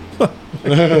portable.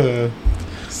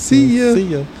 See ya. See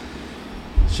ya.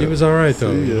 She was all right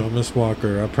though, See you ya. know, Miss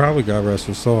Walker. I probably got rest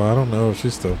her soul. I don't know if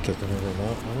she's still kicking it or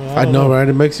not. I don't know, right?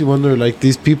 It makes you wonder. Like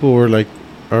these people were like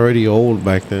already old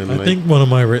back then. I like, think one of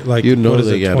my like you know what is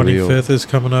they it? gotta be old. 25th is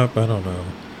coming up. I don't know.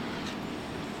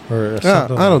 Or I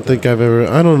something don't like think that. I've ever.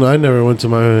 I don't know. I never went to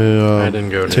my. I didn't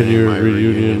go to 10-year any of my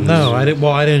reunion. reunions. No, I didn't.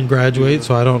 Well, I didn't graduate,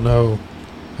 so I don't know.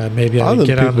 Maybe I All didn't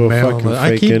them get on the people are mail. fucking I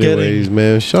fake keep anyways, getting.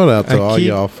 man. Shout out to all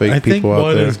y'all fake I think people out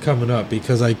one there. is coming up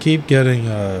because I keep getting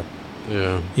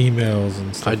Yeah. emails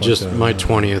and stuff. I just like that. my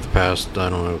 20th passed. I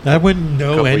don't know. I wouldn't A know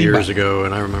couple anybody. years ago,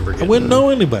 and I remember I getting wouldn't know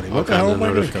anybody. all What the hell kinds of am I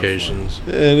gonna come from? notifications.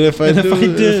 And if I And if do, I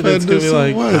did, it's gonna be so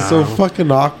like, what? It's so I don't know.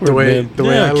 fucking awkward, The way man. the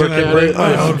way Yeah, I look can I at bring it,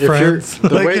 my own if you're- friends? the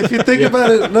Like way- if you think yeah.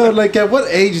 about it, no, like at what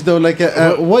age though? Like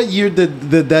at what year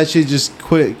did that shit just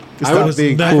quit? I Stop was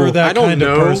being never cool. that I don't kind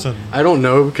know. of person. I don't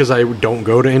know because I don't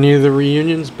go to any of the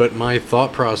reunions. But my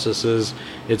thought process is,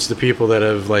 it's the people that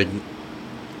have like,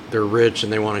 they're rich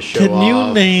and they want to show Can you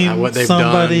off name what they've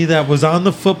somebody done. that was on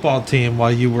the football team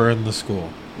while you were in the school?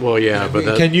 Well, yeah, but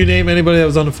that, Can you name anybody that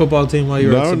was on the football team while you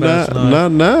were at No, Sebastian High?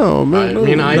 not now, man. I no.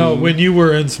 mean, I- No, when you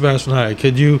were in Sebastian High,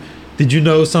 did you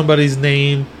know somebody's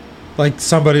name? Like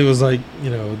somebody was like,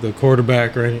 you know, the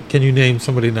quarterback or anything. Can you name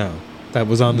somebody now that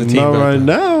was on the team? Not back right then?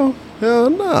 now. Hell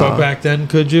no. But back then,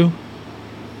 could you?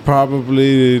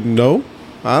 Probably no.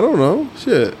 I don't know.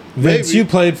 Shit. Vince, Maybe. you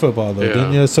played football though, Yeah,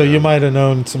 didn't you? So yeah. you might have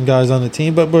known some guys on the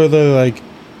team, but were they like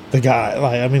the guy?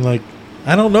 Like, I mean, like,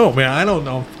 I don't know, man. I don't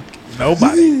know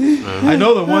nobody. I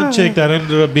know the one chick that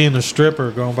ended up being a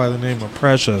stripper, going by the name of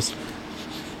Precious.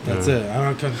 That's it.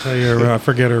 I couldn't tell you. I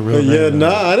forget her real name. Yeah,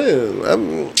 nah, I didn't.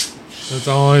 That's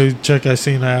the only chick I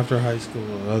seen after high school.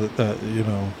 That you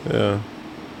know, Yeah.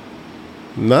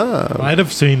 Nah. might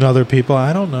have seen other people.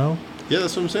 I don't know. Yeah,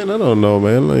 that's what I'm saying. I don't know,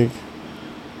 man. Like,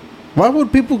 why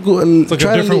would people go? It's like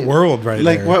a different world, right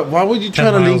Like, there. why would you 10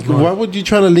 try to miles link? north. Why would you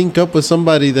try to link up with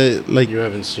somebody that like? you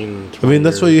haven't seen. I mean,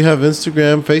 that's why years. you have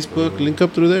Instagram, Facebook. Link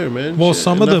up through there, man. Well, Shit,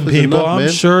 some of them enough is people, enough, I'm man.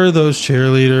 sure those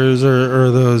cheerleaders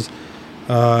or those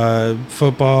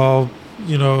football,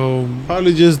 you know,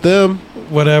 Probably just them.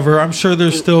 whatever. I'm sure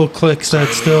there's still cliques that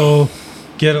still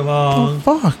get Oh, along.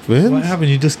 fuck, man. What happened?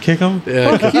 You just kick them?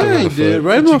 Yeah, Fuck yeah, he did.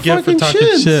 Right in What'd my you get for fucking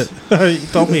talking shit. shit? You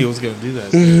told me he was going to do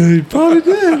that. He probably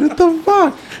did. What the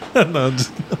fuck? No,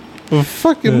 just- I'm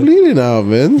fucking bleeding out,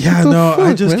 man. yeah, What the no, I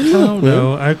fuck, just man? don't Man.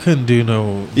 know. I couldn't do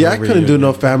no. Yeah, I couldn't do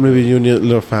no reunion. family reunion.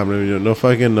 No family reunion. No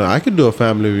fucking. I could do a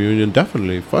family reunion.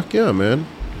 Definitely. Fuck yeah, man.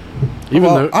 Even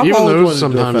Well, though, I've even always wanted those to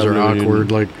do a sometimes are family awkward. reunion.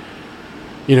 Like,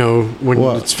 you know, when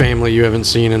What? it's family you haven't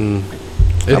seen, and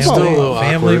it's still a little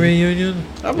family awkward. reunion.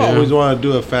 I've Yeah. always wanted to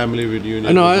do a family reunion.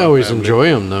 I know with I my always family. enjoy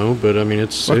them though, but I mean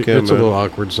it's Fuck yeah, it's a man. little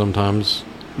awkward sometimes.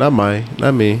 Not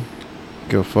me.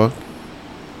 Give a fuck.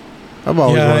 I've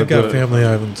always Yeah, I wanted got to. family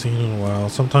I haven't seen in a while.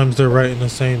 Sometimes they're right in the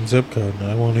same zip code,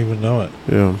 and I won't even know it.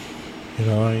 Yeah, You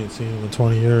know, I ain't seen them in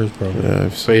 20 years, probably. yeah.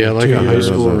 But yeah, like 2 a high years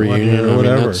school or 1 reunion, year or I mean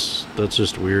whatever. that's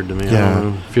just weird to me. I Yeah. don't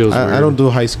know. Feels weird. I don't do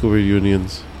high school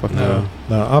reunions. Fuck No,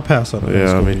 no, I'll pass on. no. the high Yeah,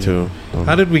 school me reunion. too.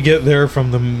 How did we get there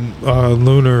from the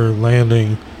lunar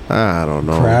landing I don't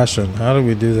know. crashing? How did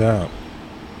we do that?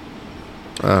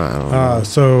 I don't know.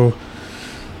 So,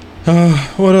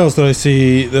 what else did I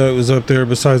see that was up there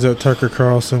besides that Tucker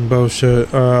Carlson bullshit?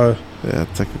 Yeah,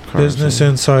 take a car. Business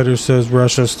Insider says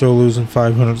Russia's still losing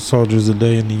 500 soldiers a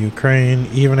day in the Ukraine,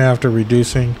 even after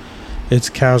reducing its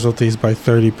casualties by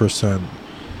 30%.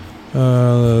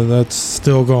 That's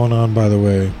still going on, by the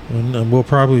way, and we'll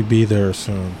probably be there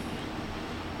soon.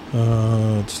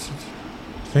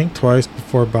 Think twice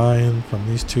before buying from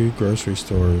these 2 grocery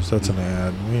stores. That's an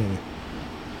ad.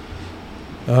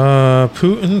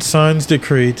 Putin signs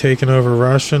decree taking over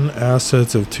Russian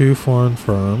assets of 2 foreign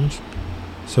firms.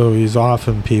 So he's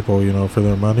offing people, you know, for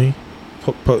their money.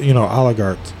 You know,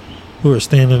 oligarchs who are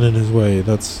standing in his way.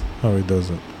 That's how he does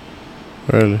it.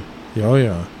 Really? Yeah, oh,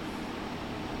 yeah.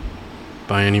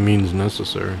 by any means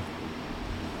necessary.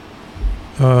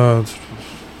 Uh,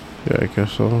 Yeah, I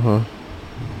guess so, huh?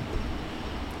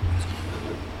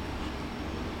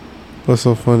 What's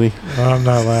so funny? I'm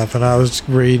not laughing. I was just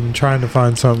reading, trying to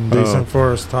find something decent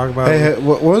for us to talk about. Hey,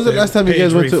 when was the Page last time you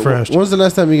guys went to? refreshed. When was the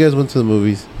last time you guys went to the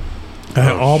movies? I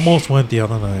almost went the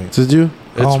other night. Did you?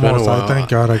 It's been a Almost. while. Thank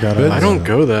God I got Really? it. I don't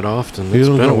go that often. You It's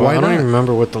don't been go? a while. Why I don't not? even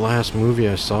remember what the last movie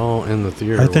I saw in the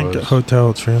theater I think was.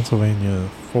 Hotel Transylvania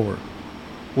 4.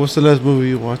 What's the last movie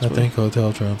you watched? I man? think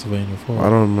Hotel Transylvania 4. I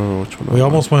don't remember which one. We I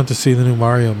almost went to see the new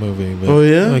Mario movie. But Oh,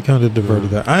 yeah? I kind of diverted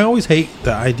Mm. that. I always hate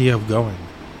the idea of going.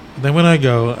 Then when I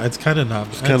go, it's kind of not.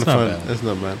 It's kind of fun. Bad. It's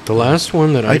not bad. The last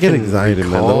one that I get can anxiety,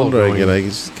 man. The recall older I going- get, I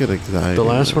just get anxiety. The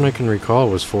last one I can recall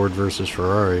was Ford versus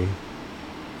Ferrari.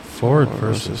 Ford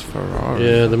versus Ferrari.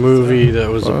 Yeah, the movie that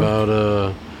was Fuck.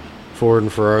 about Ford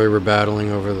and Ferrari were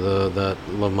battling over that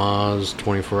Le Mans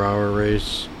 24-hour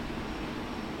race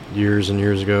years and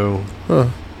years ago. Huh.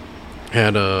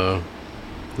 Had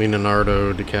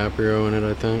Leonardo DiCaprio in it,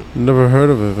 I think. Never heard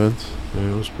of it, Vince.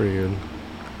 Yeah, it was pretty good.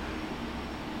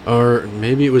 Or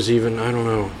maybe it was even, I don't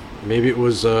know. Maybe it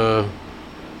was that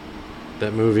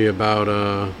movie about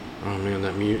oh man,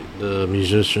 the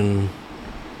musician.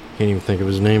 Can't even think of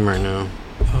his name right now.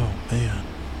 Oh man,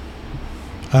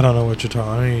 I don't know what you're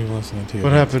talking. I ain't even listening to you.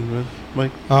 What happened, man?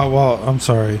 Mike? Well, I'm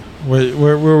sorry.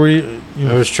 Where were we?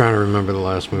 I was trying to remember the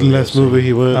last movie. The last movie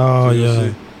he went. Oh to yeah.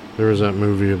 see. There was that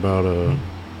movie about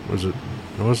was it?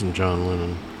 It wasn't John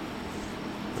Lennon.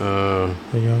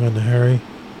 The Young and the Harry.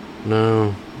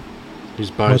 No,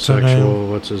 he's What's her name? bisexual.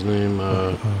 What's his name?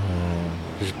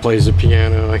 He plays the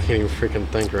piano. I can't even freaking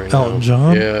think right now. Elton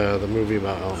John? Yeah, the movie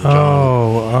about Elton John.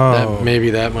 Oh.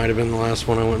 Maybe that might have been the last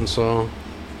one I went and saw.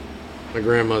 My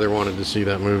grandmother wanted to see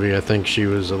that movie. I think she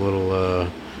was a little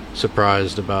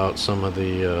surprised about some of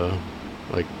the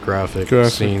graphic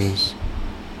Graphics. scenes.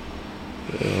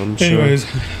 Yeah, I'm sure.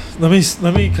 Anyways,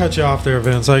 let me cut you off there,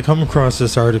 Vince. I come across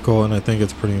this article and I think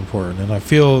it's pretty important, and I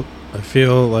feel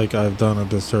like I've done a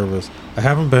disservice. I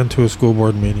haven't been to a school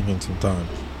board meeting in some time,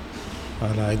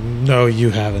 and I know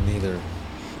you haven't either,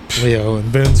 Leo and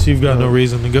Vince. You've got no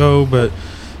reason to go, but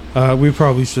we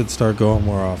probably should start going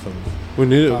more often. We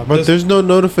need it, but there's no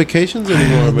notifications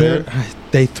anymore, man.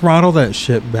 They throttle that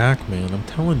shit back, man. I'm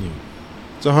telling you.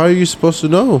 So how are you supposed to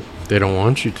know? They don't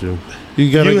want you to.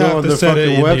 You gotta You go have on to the set it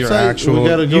fucking into your website. actual- We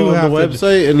gotta you go on have the to-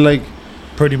 website and like.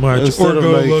 Pretty much, Instead or of,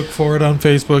 go like- look for it on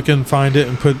Facebook and find it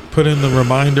and put in the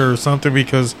reminder or something,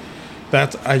 because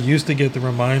I used to get the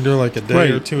reminder like a day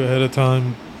or Right. two ahead of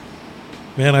time.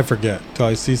 Man, I forget till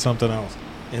I see something else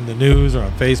in the news or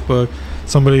on Facebook,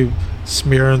 somebody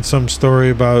smearing some story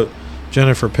about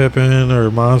Jennifer Pippin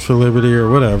or Moms for Liberty or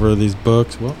whatever, these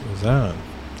books. What was that?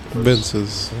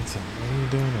 Vince's. Vincent, what are you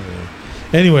doing over there?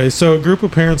 Anyway, so a group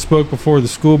of parents spoke before the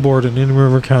school board in Indian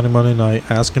River County Monday night,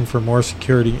 asking for more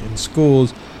security in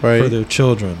schools for their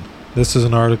children. This is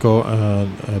an article,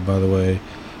 by the way,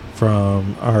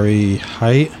 from RE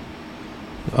Height,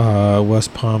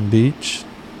 West Palm Beach,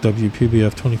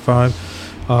 WPBF 25.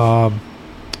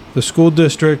 The school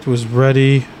district was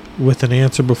ready with an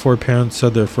answer before parents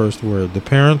said their first word. The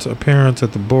parents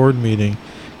at the board meeting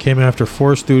came after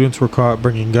 4 students were caught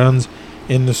bringing guns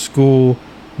into school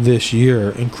this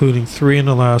year, including 3 in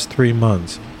the last 3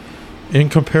 months. In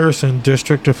comparison,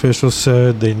 district officials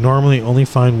said they normally only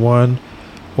find 1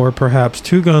 or perhaps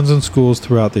 2 guns in schools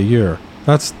throughout the year.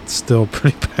 That's still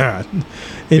pretty bad.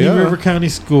 Indian River County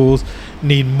schools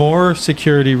need more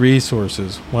security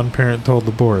resources, one parent told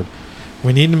the board.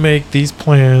 We need to make these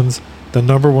plans the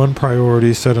number 1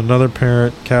 priority, said another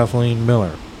parent, Kathleen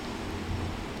Miller.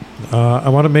 I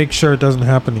want to make sure it doesn't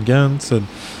happen again, said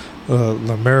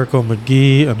LaMerico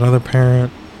McGee, another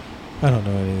parent. I don't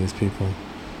know any of these people,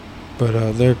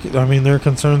 but their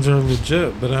concerns are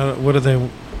legit. But what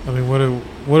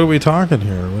are we talking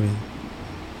here?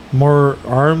 More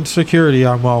armed security?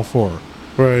 I'm all for.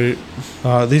 Right.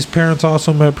 These parents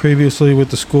also met previously with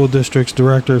the school district's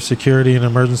director of security and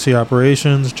emergency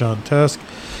operations, John Tesk.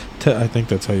 I think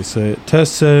that's how you say it. Tesk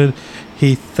said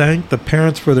he thanked the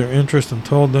parents for their interest and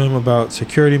told them about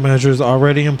security measures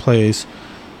already in place.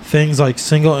 Things like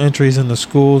single entries in the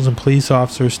schools and police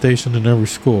officers stationed in every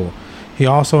school. He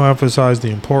also emphasized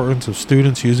the importance of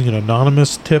students using an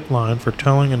anonymous tip line for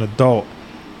telling an adult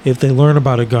if they learn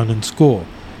about a gun in school.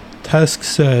 Tesk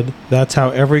said that's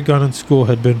how every gun in school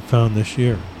had been found this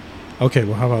year. Okay,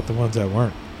 well, how about the ones that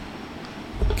weren't?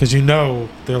 Because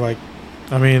they're like,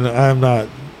 I'm not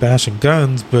bashing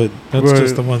guns, but that's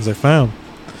just the ones I found.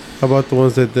 How about the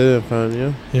ones that didn't find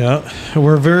you? Yeah,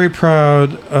 we're very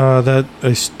proud that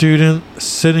a student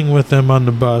sitting with them on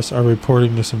the bus are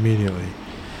reporting this immediately.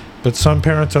 But some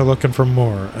parents are looking for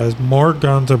more. As more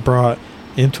guns are brought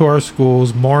into our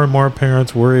schools, more and more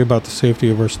parents worry about the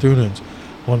safety of our students.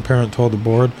 One parent told the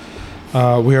board,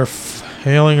 we are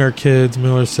failing our kids,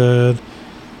 Miller said.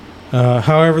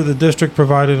 However, the district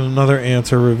provided another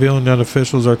answer, revealing that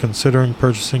officials are considering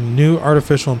purchasing new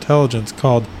artificial intelligence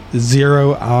called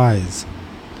Zero Eyes.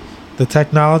 The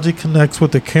technology connects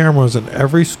with the cameras in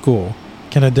every school,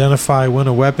 can identify when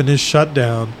a weapon is shut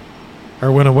down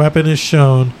or when a weapon is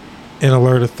shown, and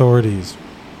alert authorities.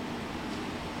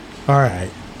 All right.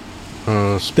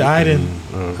 Oh, shit.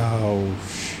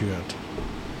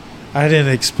 I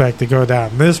didn't expect to go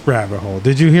down this rabbit hole.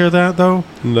 Did you hear that, though?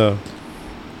 No.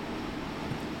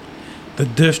 The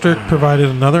district provided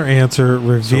another answer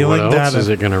revealing that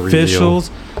officials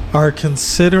are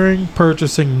considering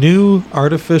purchasing new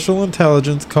artificial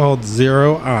intelligence called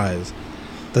Zero Eyes.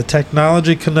 The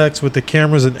technology connects with the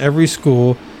cameras in every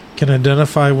school, can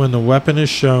identify when the weapon is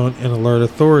shown, and alert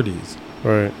authorities.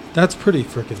 Right. That's pretty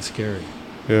freaking scary.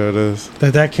 Yeah, it is.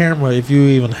 That camera, if you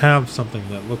even have something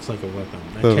that looks like a weapon,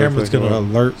 that camera's going to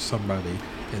alert somebody,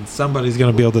 and somebody's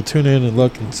going to be able to tune in and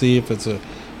look and see if it's a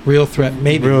real threat.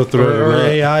 Maybe real threat or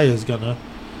AI is going to.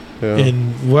 Yeah.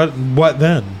 And what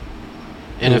then?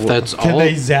 And if that's can all,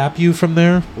 they zap you from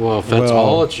there? Well, if that's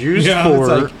all it's used for,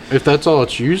 like, if that's all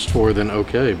it's used for, then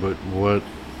okay. But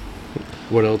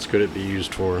what else could it be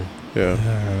used for? Yeah.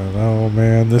 I don't know,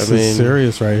 man. This is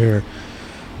serious right here.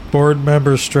 Board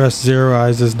members stress Zero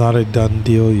Eyes is not a done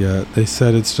deal yet. They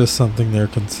said it's just something they're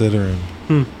considering.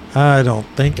 I don't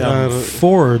think I'm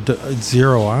for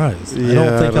Zero Eyes. I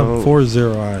don't think I'm for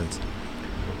Zero Eyes.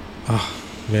 Oh,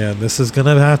 man, this is going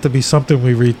to have to be something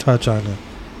we retouch on it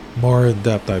more in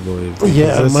depth, I believe.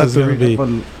 Yeah, this is going to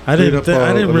be. I didn't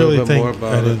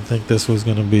think this was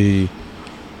going to be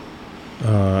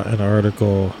an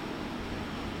article.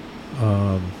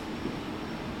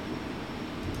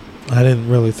 I didn't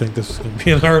really think this was going to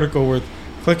be an article worth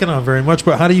clicking on very much.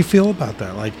 But how do you feel about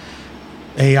that? Like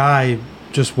AI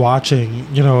just watching,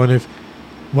 and if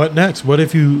what next? What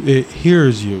if it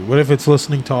hears you? What if it's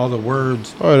listening to all the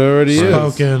words? Oh, it already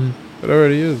spoken? It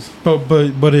already is.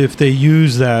 But if they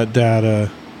use that data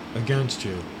against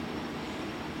you,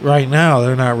 right now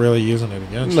they're not really using it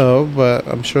against you. No, but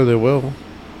I'm sure they will.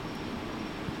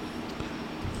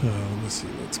 Let me see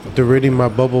what's going on. They're reading my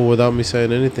bubble without me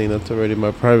saying anything. That's already my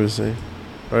privacy,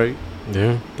 right?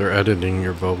 Yeah, they're editing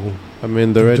your bubble. I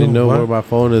mean, they already know where my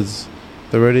phone is.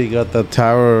 They already got the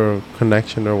tower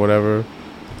connection or whatever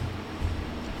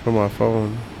from my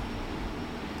phone.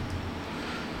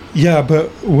 Yeah, but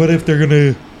what if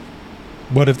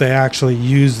they actually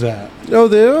use that? No,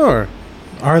 they are.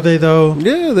 Are they though?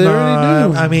 Yeah, they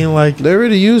already do. I mean, like they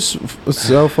already use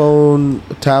cell phone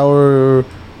tower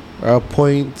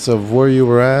points of where you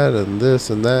were at and this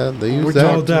and that. They use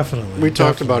that. Oh, definitely. We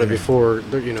talked about it before.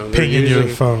 They're pinging your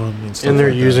phone and stuff. And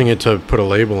they're like using it to put a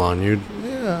label on you.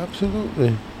 Yeah,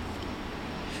 absolutely.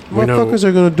 Motherfuckers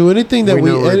are gonna do anything that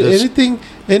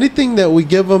anything that we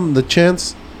give them the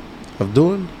chance of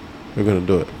doing. We're gonna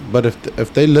do it. But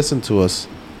if they listen to us,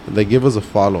 and they give us a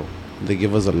follow, and they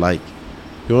give us a like,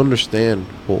 you'll understand.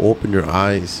 We'll open your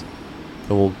eyes,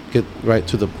 and we'll get right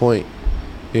to the point.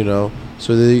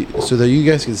 So that you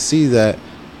guys can see that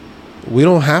we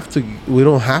don't have to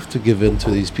give in to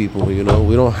these people. We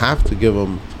don't have to give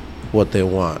them what they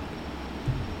want.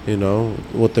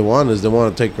 What they want is they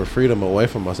want to take their freedom away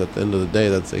from us. At the end of the day,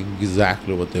 that's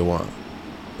exactly what they want.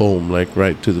 Boom, like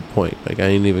right to the point. Like I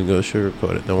ain't even gonna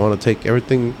sugarcoat it. They want to take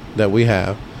everything that we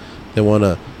have. They want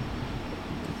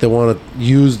to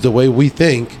use the way we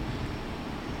think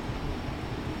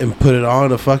and put it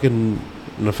on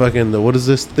what is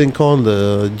this thing called?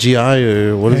 The GI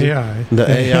or what is AI. it? The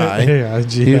AI. AI,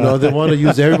 GI. They want to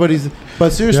use everybody's.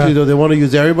 But seriously though, they want to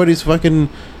use everybody's fucking.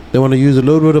 They want to use a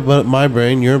little bit of my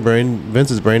brain, your brain,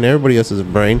 Vince's brain, everybody else's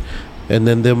brain, and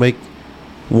then they'll make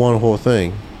one whole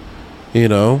thing.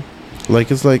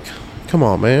 It's like, come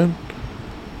on, man.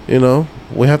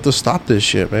 We have to stop this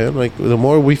shit, man. Like the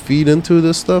more we feed into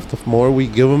this stuff, the more we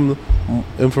give them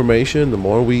information, the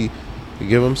more we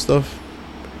give them stuff,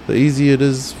 the easier it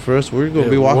is for us. We're gonna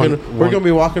be walking. We're gonna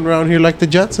be walking around here like the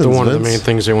Jetsons. One of the main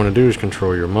things they want to do is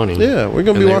control your money. Yeah, we're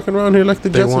gonna be walking around here like the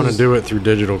Jetsons. They want to do it through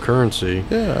digital currency.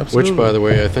 Yeah, absolutely. Which, by the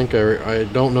way, I think I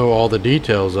don't know all the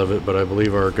details of it, but I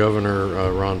believe our governor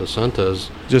Ron DeSantis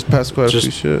just passed quite a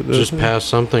few shit. Just passed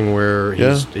something where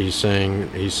he's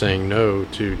saying no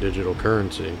to digital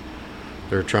currency.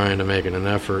 They're trying to make an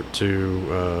effort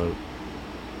to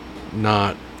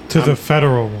not to the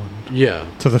federal one. Yeah.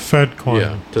 To the Fed coin.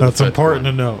 Yeah. That's important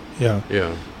to note. Yeah.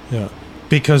 Yeah. Yeah.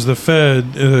 Because the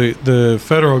Fed, the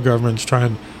federal government's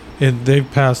trying, and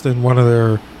they've passed in one of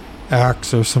their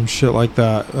acts or some shit like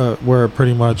that, where it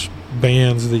pretty much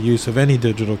bans the use of any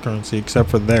digital currency except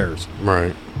for theirs.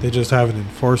 Right. They just haven't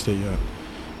enforced it yet.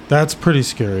 That's pretty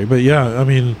scary. But yeah, I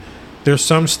mean, there's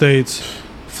some states.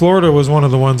 Florida was one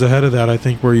of the ones ahead of that, I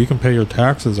think, where you can pay your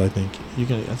taxes. I think you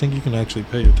can actually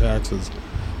pay your taxes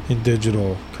in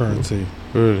digital currency.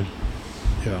 Really?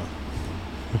 Yeah.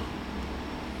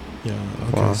 Yeah.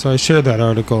 Okay. Wow. So I shared that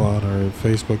article on our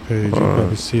Facebook page. You'll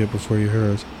probably see it before you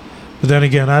hear us. But then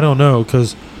again, I don't know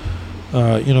because,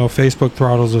 Facebook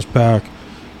throttles us back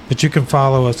But you can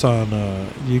follow us on.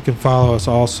 You can follow us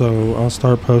also. I'll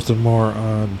start posting more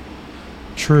on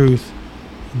Truth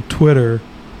and Twitter.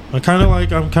 I kind of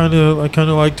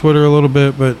like Twitter a little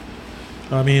bit, but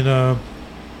I mean,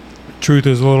 Truth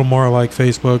is a little more like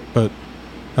Facebook. But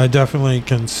I definitely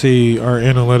can see our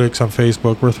analytics on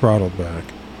Facebook. We're throttled back.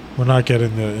 We're not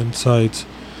getting the insights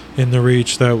in the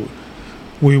reach that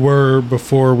we were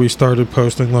before we started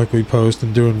posting like we post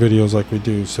and doing videos like we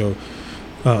do. So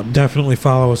definitely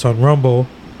follow us on Rumble.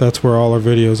 That's where all our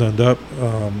videos end up,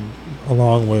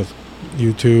 along with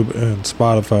YouTube and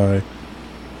Spotify.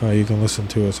 You can listen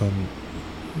to us on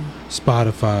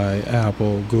Spotify,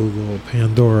 Apple, Google,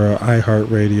 Pandora,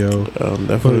 iHeartRadio.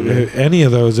 Definitely. But any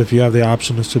of those, if you have the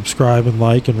option to subscribe and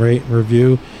like and rate and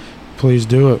review, please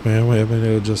do it, man. I mean,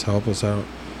 it'll just help us out.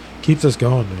 Keeps us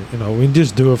going. You know, we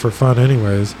just do it for fun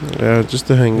anyways. Yeah, just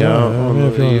to hang out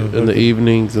in the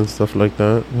evenings and stuff like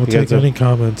that. We'll take any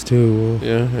comments too.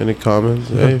 Any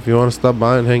comments. Yeah. Hey, if you want to stop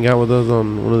by and hang out with us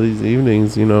on one of these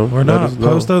evenings, you know. Or not.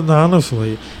 Post it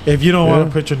anonymously. If you don't want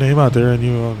to put your name out there and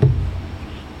you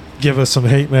give us some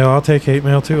hate mail, I'll take hate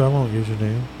mail too. I won't use your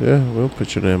name. Yeah, we'll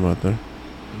put your name out there.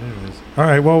 Anyways. All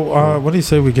right, well, what do you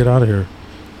say we get out of here?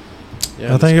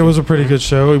 Yeah, I think it was a pretty good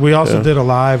show. We also did a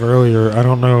live earlier. I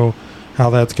don't know how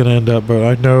that's going to end up, but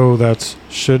I know that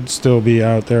should still be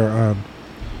out there on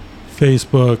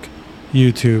Facebook,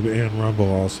 YouTube, and Rumble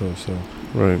also. So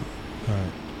right. All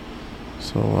right.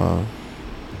 So,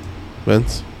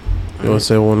 Vince, you want to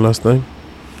say one last thing?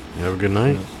 Have a good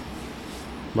night.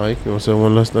 Mike, you want to say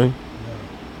one last thing?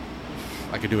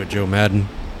 I could do a Joe Madden.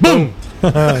 Boom!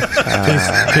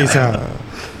 Peace out.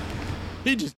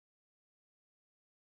 He just